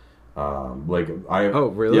records. Oh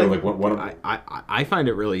really? Yeah, like one of, I find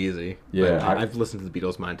it really easy. Yeah, I've listened to the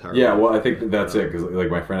Beatles my entire life. life. Well, I think that's it because like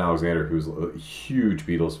my friend Alexander, who's a huge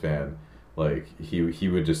Beatles fan, like he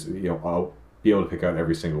would just I'll be able to pick out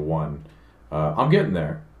every single one. I'm getting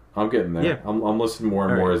there. Yeah. I'm listening more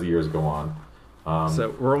and more as the years go on.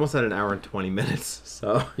 So we're almost at an hour and 20 minutes.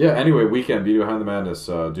 So yeah. Anyway, Weeknd, Beauty Behind the Madness,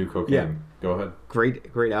 Do Cocaine. Yeah. Go ahead.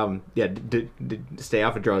 Great album. Yeah. Stay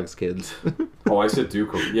off of drugs, kids. Oh, I said do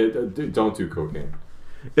cocaine. Yeah, don't do cocaine.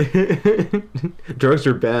 Drugs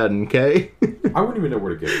are bad, okay? I wouldn't even know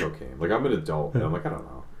where to get cocaine. Like I'm an adult, and I'm like I don't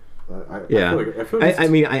know.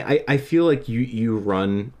 I feel like you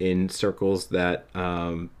run in circles that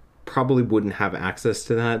probably wouldn't have access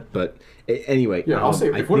to that, but anyway. Yeah, I'll say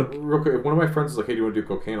if one of my friends is like, "Hey, do you want to do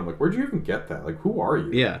cocaine?" I'm like, "Where'd you even get that? Like, who are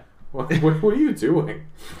you?" Yeah. What are you doing?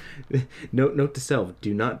 Note to self: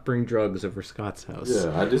 do not bring drugs over Scott's house.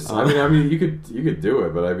 Yeah, I mean, you could do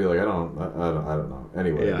it, but I'd be like, I don't know.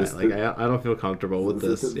 Anyway, yeah, I don't feel comfortable with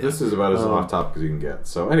this. This is about as off topic as you can get.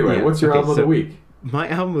 So anyway, what's your album of the week? My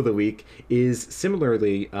album of the week is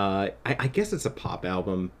similarly, I guess it's a pop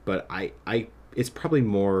album, but it's probably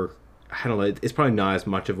more, I don't know, it's probably not as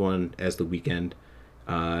much of one as The Weeknd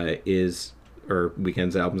is, or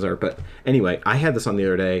Weeknd's albums are. But anyway, I had this on the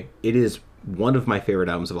other day. It is one of my favorite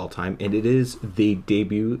albums of all time, and it is the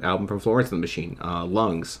debut album from Florence and the Machine,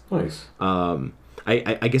 Lungs. Nice.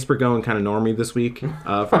 I guess we're going kind of normie this week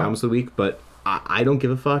for albums of the week, but I don't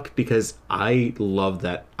give a fuck because I love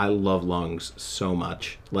that. I love Lungs so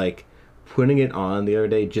much. Like, putting it on the other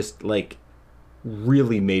day just, like,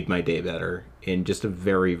 really made my day better in just a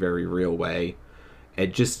very, very real way.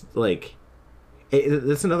 It just, like,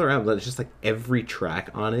 it's another album that's just, like, every track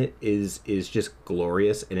on it is just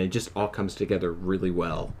glorious, and it just all comes together really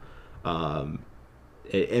well.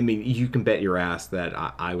 I mean, you can bet your ass that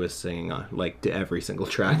I was singing, like, to every single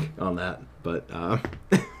track on that. But,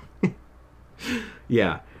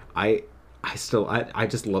 yeah, I just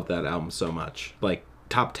love that album so much. Like,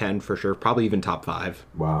 top 10 for sure, probably even top 5.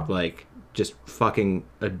 Wow. Like, just fucking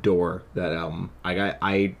adore that album.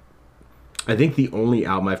 I think the only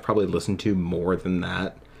album I've probably listened to more than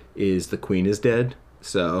that is The Queen is Dead.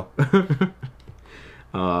 So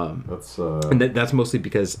that's mostly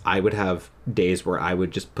because I would have days where I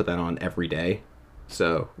would just put that on every day.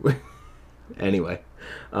 So anyway,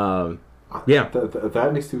 yeah, that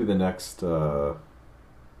needs to be the next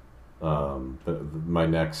my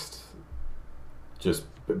next, just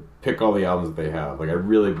pick all the albums that they have. Like, I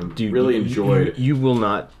really enjoyed. You will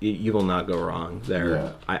not go wrong there.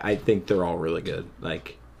 Yeah. I think they're all really good.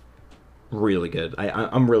 Like, really good.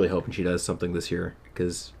 I'm really hoping she does something this year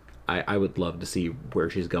because I would love to see where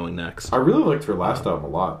she's going next. I really liked her last album a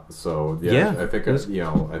lot. So yeah. I think I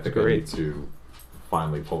great. need to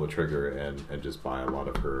finally pull the trigger and just buy a lot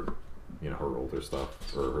of her, her older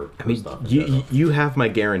stuff or her stuff. You have my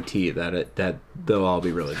guarantee that they'll all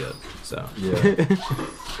be really good. So yeah.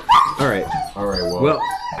 All right. Well,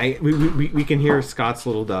 we can hear Scott's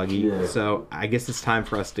little doggy. Yeah. So I guess it's time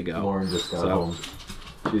for us to go. Lauren just got home.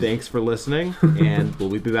 Thanks for listening, and we'll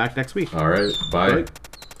be back next week. All right. Bye.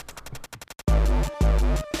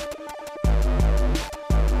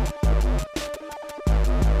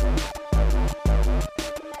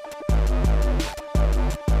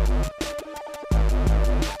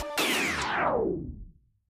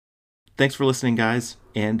 Thanks for listening, guys.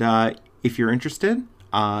 And if you're interested,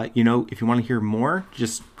 if you want to hear more,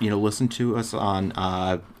 just listen to us on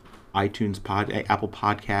iTunes, Apple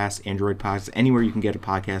Podcasts, Android Podcasts, anywhere you can get a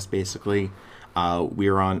podcast. Basically, we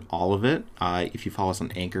are on all of it. If you follow us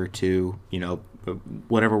on Anchor too,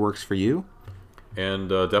 whatever works for you. And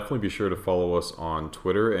definitely be sure to follow us on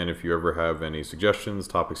Twitter. And if you ever have any suggestions,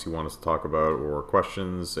 topics you want us to talk about, or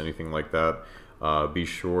questions, anything like that, be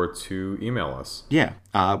sure to email us. Yeah,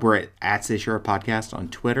 we're at Say Sure Podcast on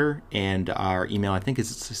Twitter, and our email, I think,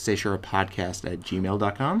 is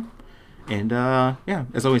saysurepodcast@gmail.com. And,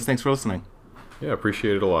 as always, thanks for listening. Yeah,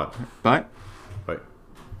 appreciate it a lot. Bye.